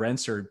Class A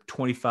rents are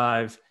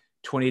 $25,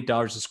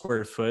 $28 a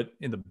square foot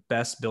in the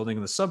best building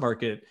in the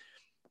submarket,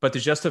 but to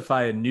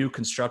justify a new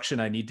construction,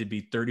 I need to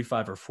be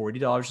 $35 or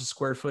 $40 a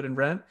square foot in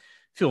rent,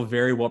 I feel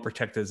very well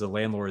protected as a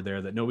landlord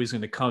there, that nobody's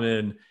going to come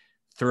in,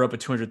 throw up a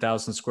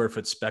 200,000 square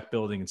foot spec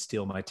building and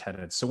steal my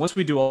tenants. So once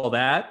we do all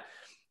that,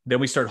 then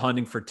we start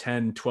hunting for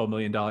 $10, $12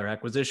 million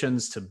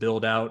acquisitions to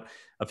build out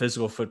a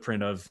physical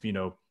footprint of,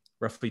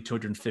 roughly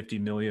 250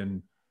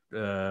 million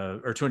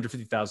or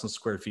 250,000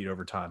 square feet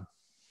over time.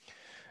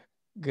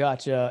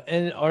 Gotcha.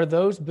 And are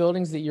those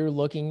buildings that you're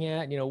looking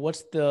at,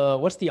 what's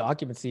the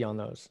occupancy on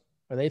those?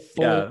 Are they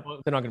fully,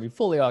 they're not going to be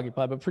fully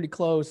occupied, but pretty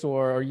close?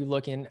 Or are you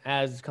looking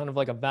as kind of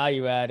like a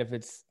value add if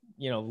it's,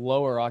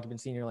 lower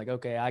occupancy and you're like,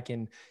 okay, I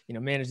can,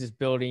 manage this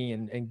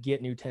building and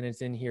get new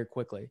tenants in here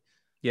quickly?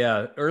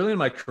 Yeah. Early in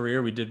my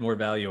career, we did more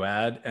value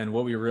add. And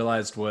what we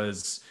realized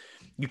was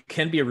you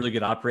can be a really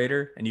good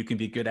operator and you can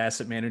be a good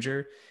asset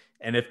manager.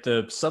 And if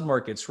the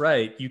submarket's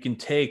right, you can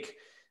take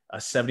a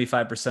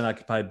 75%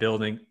 occupied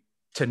building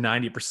to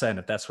 90%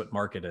 if that's what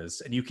market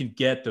is. And you can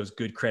get those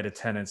good credit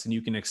tenants and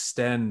you can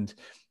extend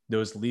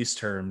those lease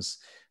terms.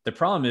 The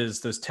problem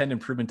is those tenant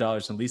improvement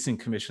dollars and leasing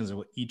commissions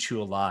will eat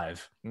you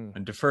alive.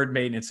 And deferred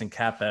maintenance and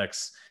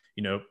CapEx,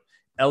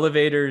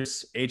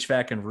 elevators,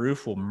 HVAC, and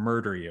roof will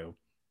murder you.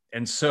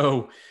 And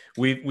so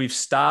we've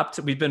stopped.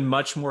 We've been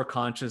much more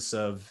conscious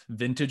of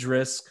vintage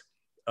risk,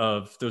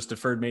 of those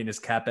deferred maintenance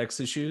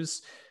CapEx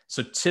issues.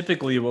 So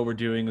typically what we're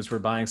doing is we're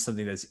buying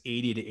something that's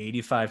 80 to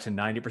 85 to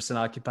 90%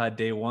 occupied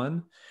day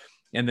one.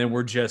 And then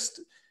we're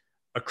just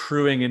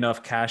accruing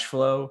enough cash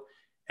flow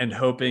and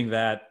hoping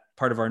that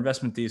part of our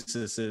investment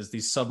thesis is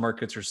these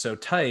submarkets are so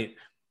tight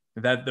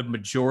that the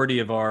majority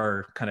of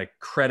our kind of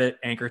credit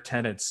anchor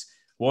tenants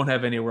won't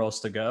have anywhere else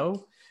to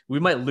go. We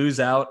might lose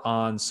out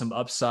on some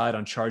upside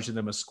on charging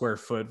them a square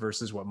foot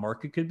versus what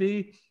market could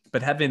be,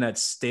 but having that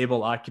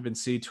stable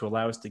occupancy to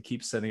allow us to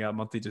keep sending out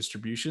monthly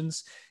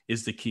distributions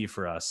is the key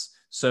for us.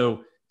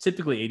 So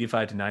typically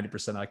 85 to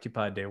 90%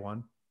 occupied day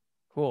one.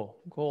 Cool.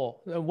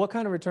 What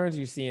kind of returns are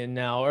you seeing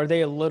now? Are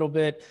they a little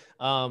bit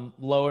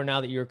lower now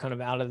that you're kind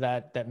of out of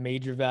that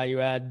major value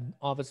add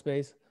office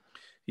space?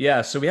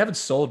 Yeah, so we haven't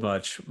sold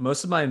much.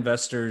 Most of my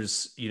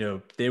investors,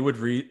 they would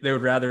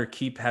rather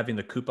keep having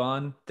the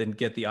coupon than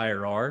get the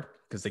IRR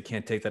because they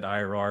can't take that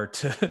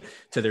IRR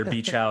to their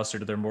beach house or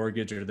to their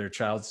mortgage or their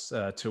child's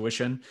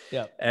tuition.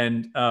 Yeah.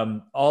 And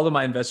all of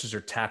my investors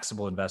are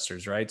taxable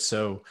investors, right?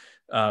 So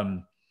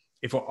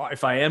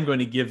if I am going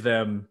to give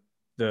them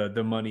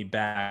the money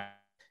back,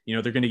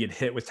 they're going to get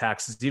hit with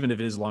taxes, even if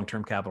it is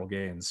long-term capital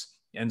gains.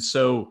 And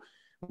so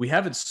we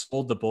haven't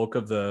sold the bulk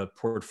of the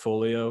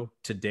portfolio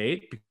to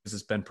date because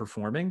it's been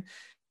performing,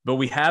 but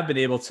we have been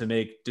able to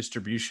make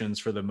distributions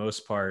for the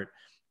most part,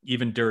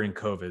 even during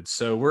COVID.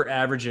 So we're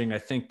averaging, I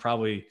think,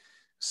 probably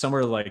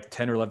somewhere like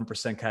 10 or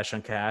 11% cash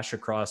on cash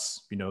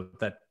across,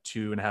 that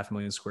 2.5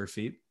 million square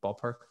feet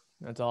ballpark.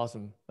 That's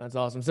awesome.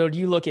 So do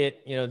you look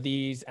at,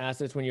 these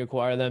assets when you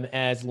acquire them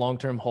as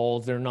long-term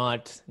holds? They're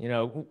not,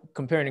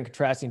 comparing and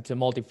contrasting to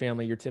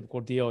multifamily, your typical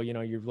deal,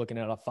 you're looking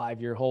at a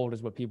 5-year hold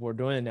is what people are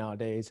doing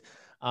nowadays.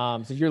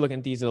 So you're looking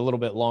at these a little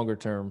bit longer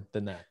term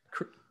than that.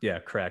 Yeah,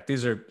 correct.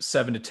 These are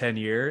 7 to 10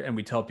 year, and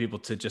we tell people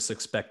to just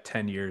expect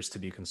 10 years to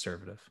be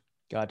conservative.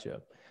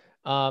 Gotcha.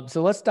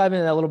 So let's dive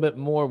into that a little bit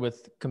more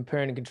with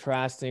comparing and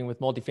contrasting with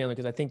multifamily,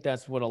 because I think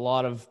that's what a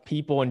lot of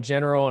people in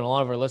general and a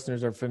lot of our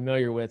listeners are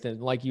familiar with.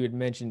 And like you had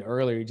mentioned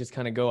earlier, you just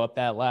kind of go up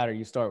that ladder.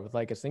 You start with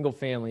like a single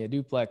family, a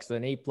duplex,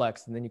 then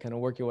eightplex, and then you kind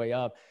of work your way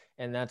up.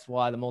 And that's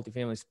why the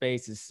multifamily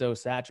space is so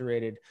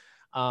saturated.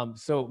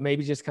 So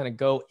maybe just kind of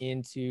go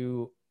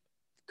into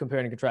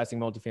comparing and contrasting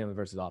multifamily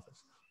versus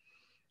office.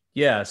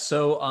 Yeah.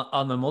 So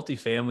on the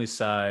multifamily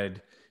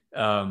side,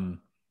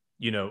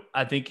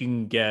 I think you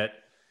can get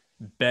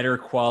better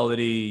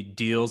quality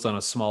deals on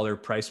a smaller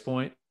price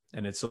point,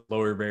 and it's a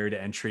lower barrier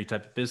to entry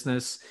type of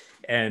business.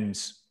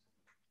 And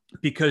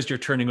because you're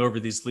turning over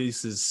these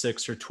leases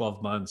 6 or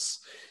 12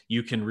 months,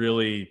 you can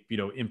really,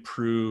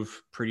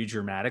 improve pretty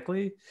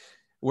dramatically.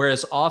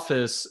 Whereas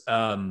office,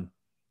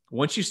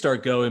 once you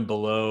start going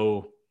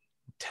below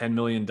 $10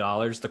 million,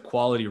 the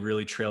quality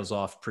really trails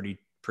off pretty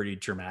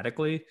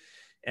dramatically.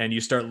 And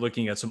you start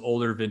looking at some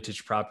older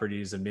vintage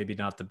properties and maybe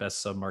not the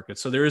best submarket.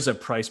 So there is a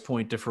price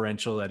point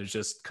differential that is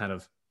just kind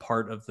of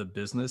part of the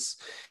business.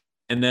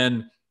 And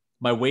then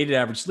my weighted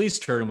average lease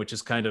term, which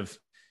is kind of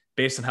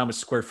based on how much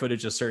square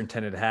footage a certain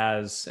tenant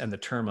has and the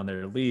term on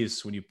their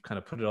lease, when you kind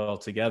of put it all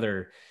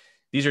together,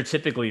 these are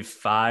typically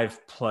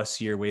 5+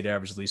 year weighted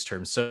average lease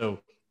terms. So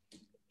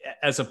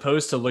as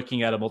opposed to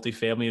looking at a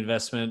multifamily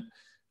investment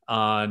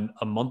on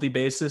a monthly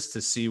basis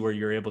to see where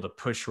you're able to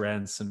push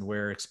rents and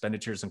where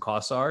expenditures and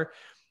costs are,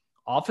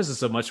 office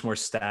is a much more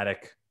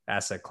static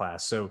asset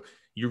class. So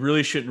you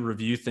really shouldn't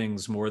review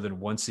things more than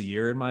once a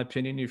year, in my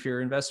opinion, if you're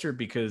an investor,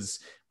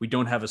 because we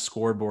don't have a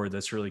scoreboard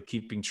that's really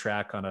keeping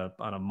track on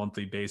a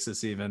monthly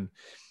basis even.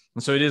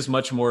 And so it is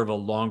much more of a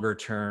longer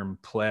term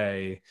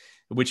play,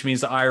 which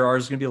means the IRR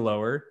is going to be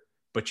lower,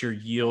 but your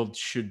yield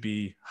should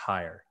be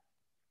higher.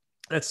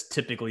 That's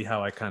typically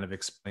how I kind of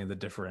explain the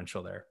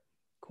differential there.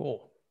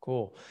 Cool.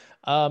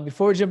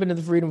 Before we jump into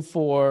the Freedom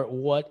 4,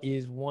 what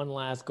is one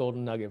last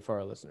golden nugget for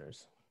our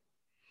listeners?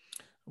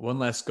 One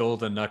last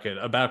golden nugget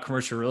about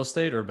commercial real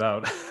estate or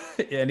about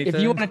anything? If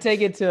you want to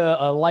take it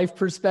to a life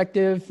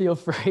perspective, feel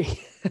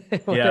free.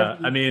 Yeah.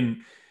 I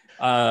mean,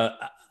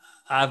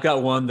 I've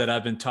got one that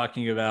I've been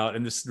talking about,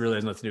 and this really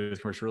has nothing to do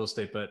with commercial real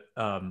estate, but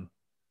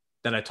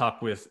that I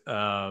talk with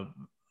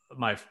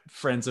my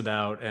friends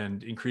about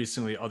and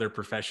increasingly other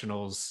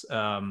professionals.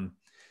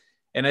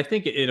 And I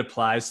think it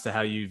applies to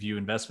how you view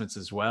investments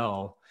as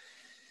well.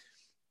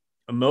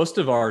 Most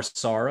of our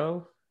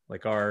sorrow,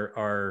 like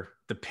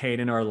the pain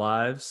in our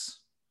lives,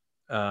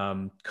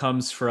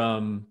 comes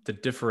from the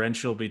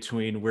differential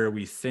between where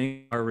we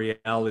think our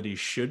reality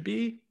should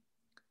be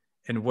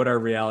and what our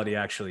reality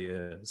actually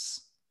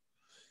is.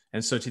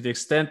 And so to the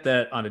extent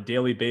that on a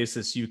daily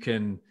basis, you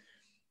can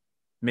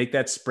make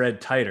that spread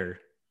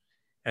tighter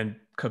and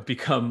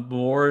become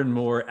more and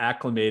more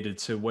acclimated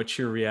to what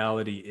your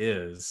reality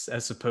is,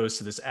 as opposed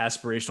to this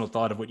aspirational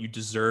thought of what you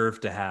deserve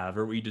to have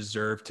or what you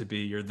deserve to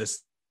be, or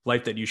this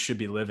life that you should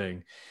be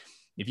living.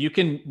 If you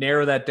can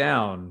narrow that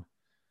down,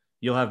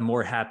 you'll have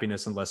more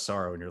happiness and less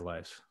sorrow in your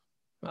life.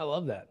 I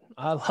love that,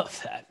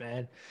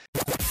 man.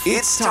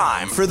 It's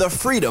time for the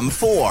Freedom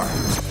 4.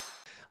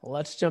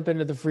 Let's jump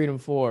into the Freedom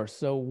 4.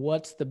 So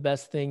what's the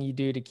best thing you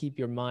do to keep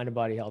your mind and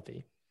body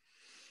healthy?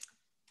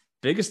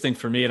 Biggest thing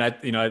for me, and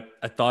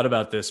I thought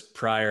about this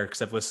prior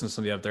because I've listened to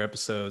some of the other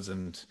episodes,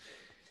 and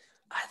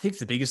I think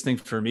the biggest thing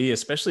for me,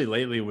 especially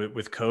lately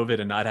with COVID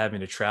and not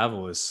having to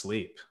travel, is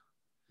sleep.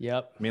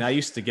 Yep. I mean, I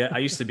used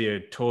to be a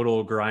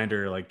total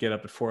grinder, like get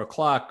up at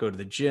 4:00, go to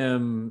the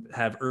gym,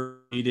 have early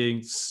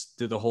meetings,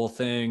 do the whole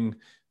thing,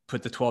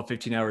 put the 12,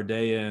 15-hour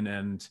day in.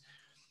 And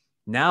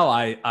now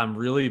I'm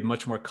really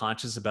much more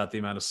conscious about the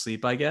amount of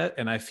sleep I get.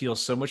 And I feel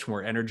so much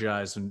more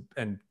energized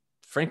and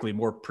frankly,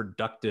 more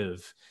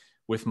productive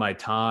with my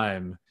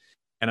time.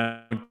 And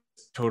I don't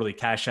totally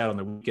cash out on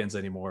the weekends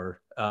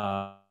anymore.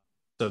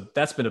 So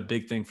that's been a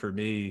big thing for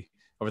me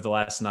over the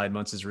last 9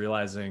 months, is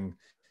realizing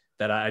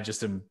that I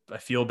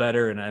feel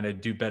better and I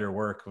do better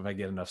work if I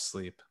get enough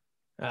sleep.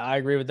 I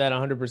agree with that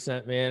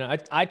 100%, man.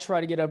 I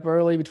try to get up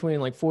early between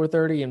like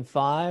 4:30 and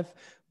 5,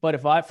 but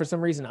if for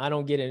some reason I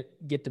don't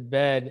get to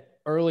bed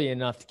early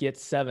enough to get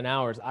 7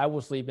 hours, I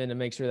will sleep in to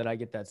make sure that I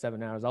get that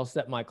 7 hours. I'll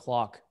set my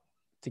clock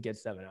to get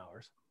 7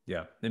 hours.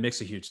 Yeah, it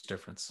makes a huge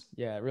difference.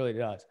 Yeah, it really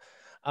does.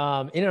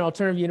 In an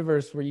alternative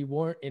universe where you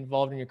weren't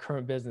involved in your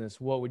current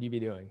business, what would you be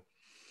doing?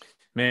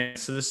 Man,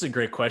 so this is a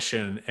great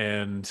question.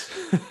 And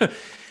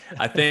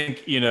I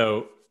think,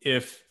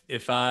 if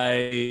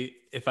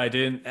I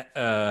didn't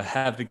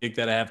have the gig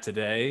that I have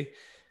today,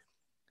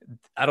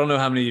 I don't know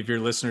how many of your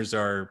listeners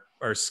are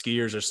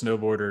skiers or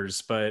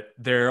snowboarders, but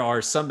there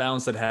are some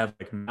mountains that have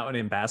like mountain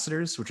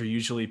ambassadors, which are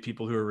usually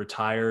people who are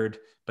retired,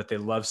 but they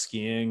love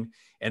skiing,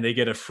 and they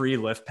get a free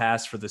lift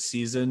pass for the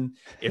season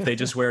if they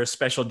just wear a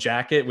special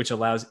jacket, which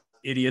allows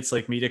idiots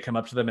like me to come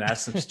up to them and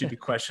ask them stupid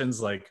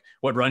questions like,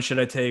 what run should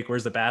I take?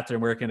 Where's the bathroom?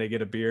 Where can I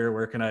get a beer?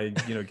 Where can I,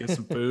 get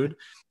some food?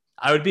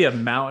 I would be a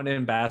mountain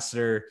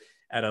ambassador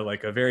at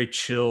a very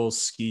chill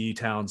ski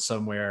town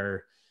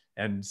somewhere,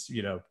 and,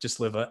 just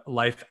live a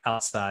life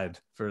outside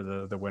for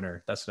the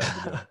winter. That's what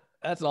I'd be doing.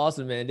 That's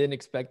awesome, man. Didn't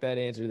expect that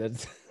answer.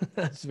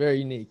 That's very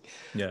unique.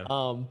 Yeah.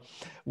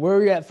 Where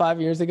were you at 5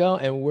 years ago,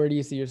 and where do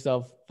you see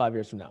yourself 5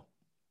 years from now?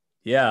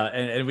 Yeah.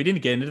 And we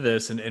didn't get into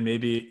this, and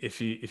maybe if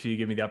you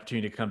give me the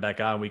opportunity to come back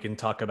on, we can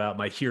talk about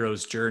my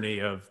hero's journey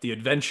of the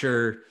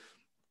adventure,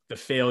 the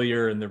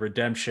failure, and the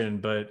redemption.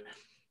 But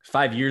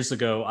 5 years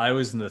ago, I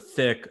was in the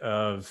thick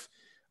of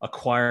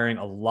acquiring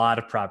a lot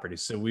of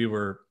properties. So we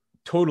were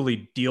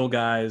totally deal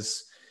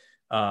guys.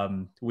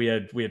 We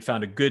had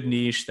found a good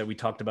niche that we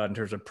talked about in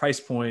terms of price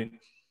point.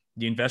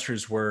 The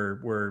investors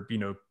were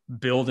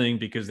building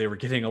because they were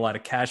getting a lot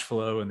of cash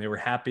flow and they were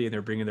happy and they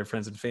were bringing their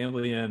friends and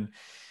family in.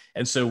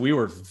 And so we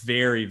were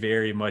very,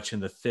 very much in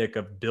the thick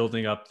of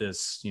building up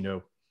this,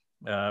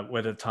 what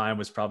at the time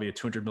was probably a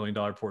 $200 million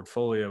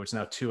portfolio, which is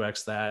now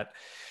 2x that,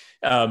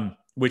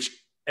 which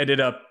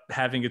ended up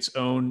having its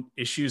own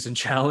issues and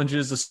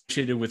challenges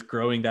associated with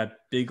growing that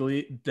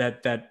bigly,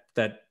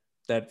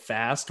 that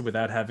fast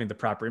without having the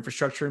proper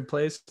infrastructure in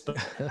place. But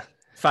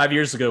 5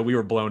 years ago, we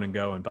were blown and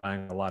go and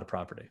buying a lot of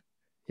property.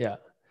 Yeah.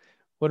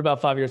 What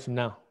about 5 years from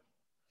now?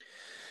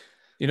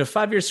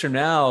 5 years from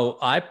now,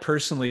 I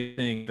personally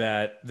think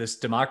that this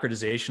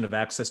democratization of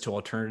access to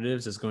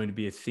alternatives is going to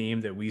be a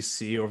theme that we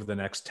see over the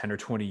next 10 or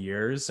 20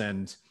 years.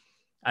 And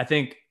I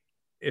think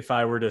if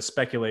I were to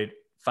speculate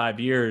 5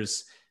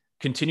 years,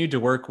 continue to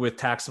work with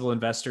taxable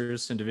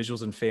investors,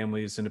 individuals and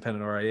families,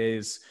 independent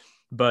RIAs,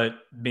 but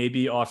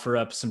maybe offer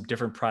up some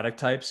different product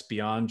types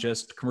beyond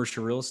just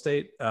commercial real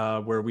estate,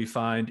 where we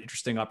find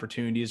interesting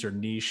opportunities or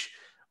niche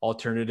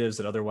alternatives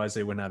that otherwise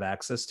they wouldn't have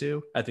access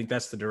to. I think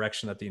that's the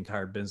direction that the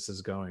entire business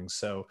is going.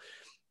 So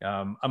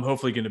I'm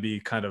hopefully going to be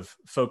kind of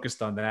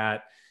focused on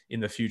that in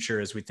the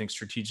future as we think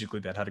strategically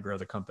about how to grow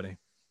the company.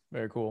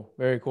 Very cool.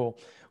 Very cool.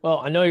 Well,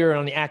 I know you're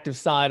on the active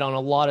side on a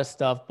lot of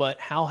stuff, but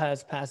how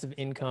has passive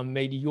income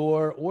made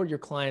your or your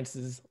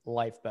clients'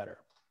 life better?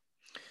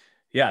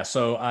 Yeah.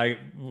 So I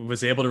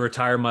was able to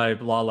retire my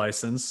law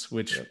license,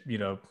 which,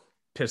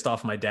 pissed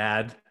off my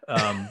dad.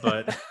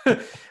 But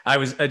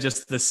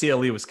the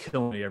CLE was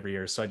killing me every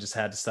year. So I just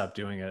had to stop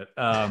doing it.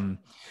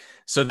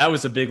 So that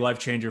was a big life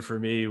changer for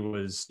me,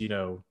 was,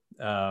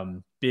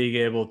 being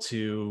able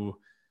to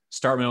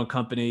start my own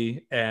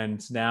company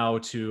and now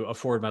to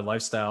afford my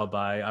lifestyle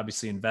by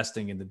obviously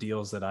investing in the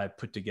deals that I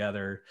put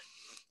together.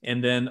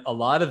 And then a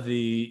lot of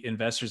the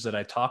investors that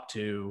I talk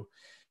to,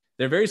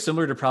 they're very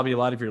similar to probably a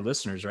lot of your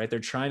listeners, right? They're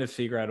trying to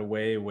figure out a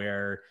way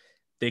where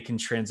they can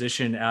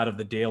transition out of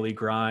the daily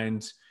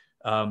grind,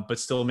 but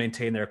still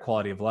maintain their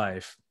quality of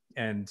life.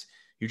 And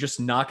you're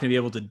just not going to be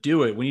able to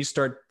do it when you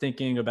start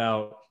thinking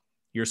about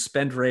your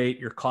spend rate,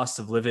 your cost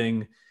of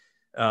living,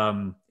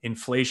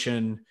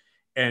 inflation,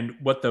 and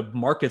what the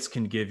markets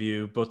can give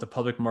you, both the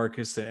public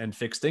markets and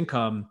fixed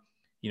income.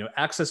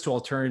 Access to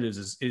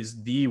alternatives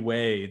is the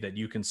way that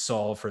you can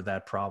solve for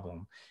that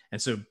problem. And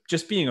so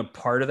just being a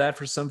part of that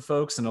for some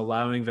folks and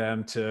allowing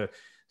them to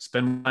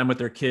spend time with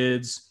their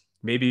kids,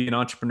 maybe an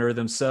entrepreneur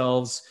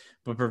themselves,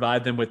 but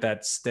provide them with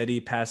that steady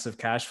passive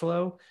cash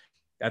flow.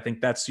 I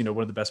think that's, one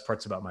of the best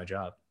parts about my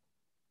job.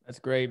 That's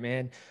great,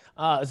 man.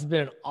 This has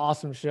been an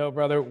awesome show,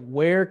 brother.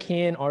 Where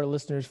can our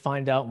listeners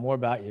find out more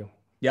about you?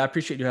 Yeah, I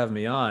appreciate you having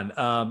me on.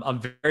 I'm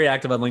very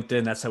active on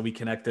LinkedIn. That's how we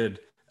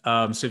connected.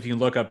 So if you can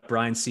look up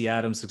Brian C.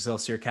 Adams,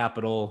 Excelsior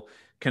Capital,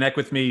 connect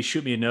with me,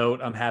 shoot me a note.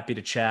 I'm happy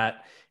to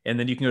chat. And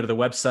then you can go to the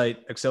website,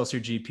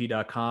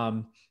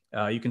 excelsiorgp.com.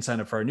 You can sign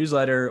up for our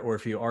newsletter, or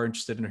if you are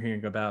interested in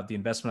hearing about the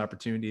investment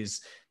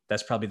opportunities,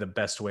 that's probably the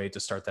best way to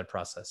start that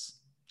process.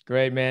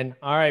 Great, man.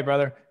 All right,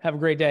 brother. Have a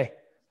great day.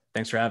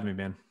 Thanks for having me,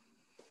 man.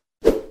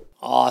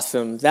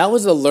 Awesome. That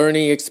was a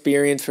learning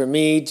experience for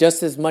me,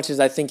 just as much as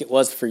I think it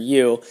was for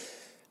you.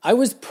 I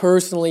was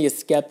personally a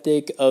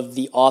skeptic of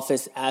the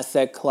office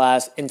asset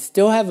class and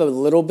still have a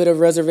little bit of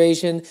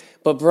reservation,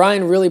 but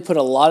Brian really put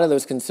a lot of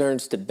those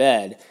concerns to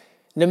bed.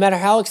 No matter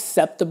how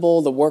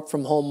acceptable the work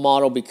from home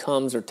model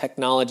becomes or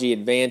technology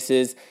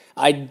advances,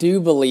 I do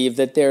believe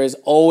that there is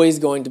always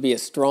going to be a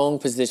strong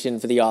position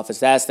for the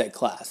office asset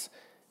class.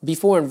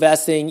 Before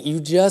investing, you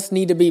just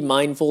need to be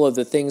mindful of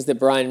the things that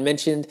Brian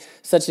mentioned,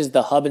 such as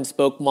the hub and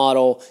spoke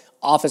model,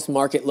 office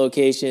market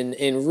location,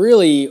 and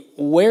really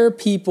where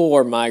people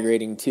are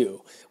migrating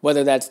to,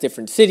 whether that's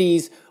different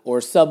cities or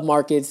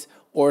submarkets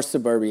or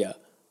suburbia.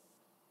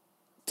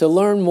 To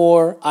learn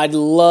more, I'd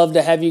love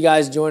to have you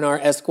guys join our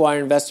Esquire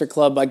Investor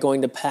Club by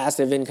going to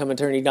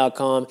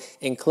passiveincomeattorney.com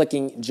and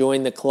clicking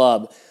Join the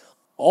Club.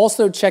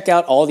 Also, check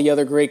out all the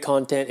other great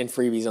content and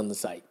freebies on the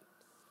site.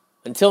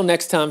 Until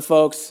next time,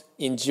 folks,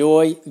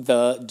 enjoy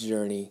the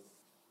journey.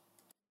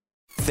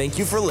 Thank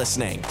you for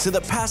listening to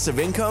the Passive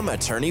Income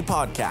Attorney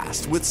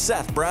Podcast with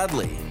Seth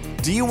Bradley.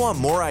 Do you want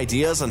more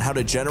ideas on how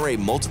to generate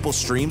multiple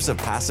streams of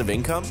passive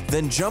income?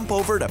 Then jump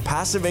over to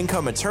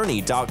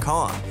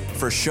passiveincomeattorney.com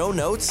for show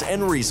notes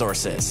and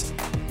resources.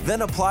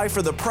 Then apply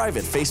for the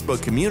private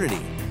Facebook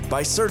community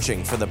by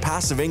searching for the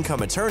Passive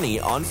Income Attorney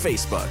on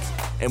Facebook.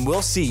 And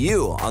we'll see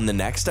you on the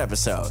next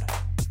episode.